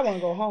 He's like, I want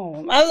to go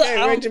home. I was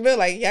like, Jamil,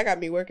 like, y'all got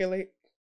me working late.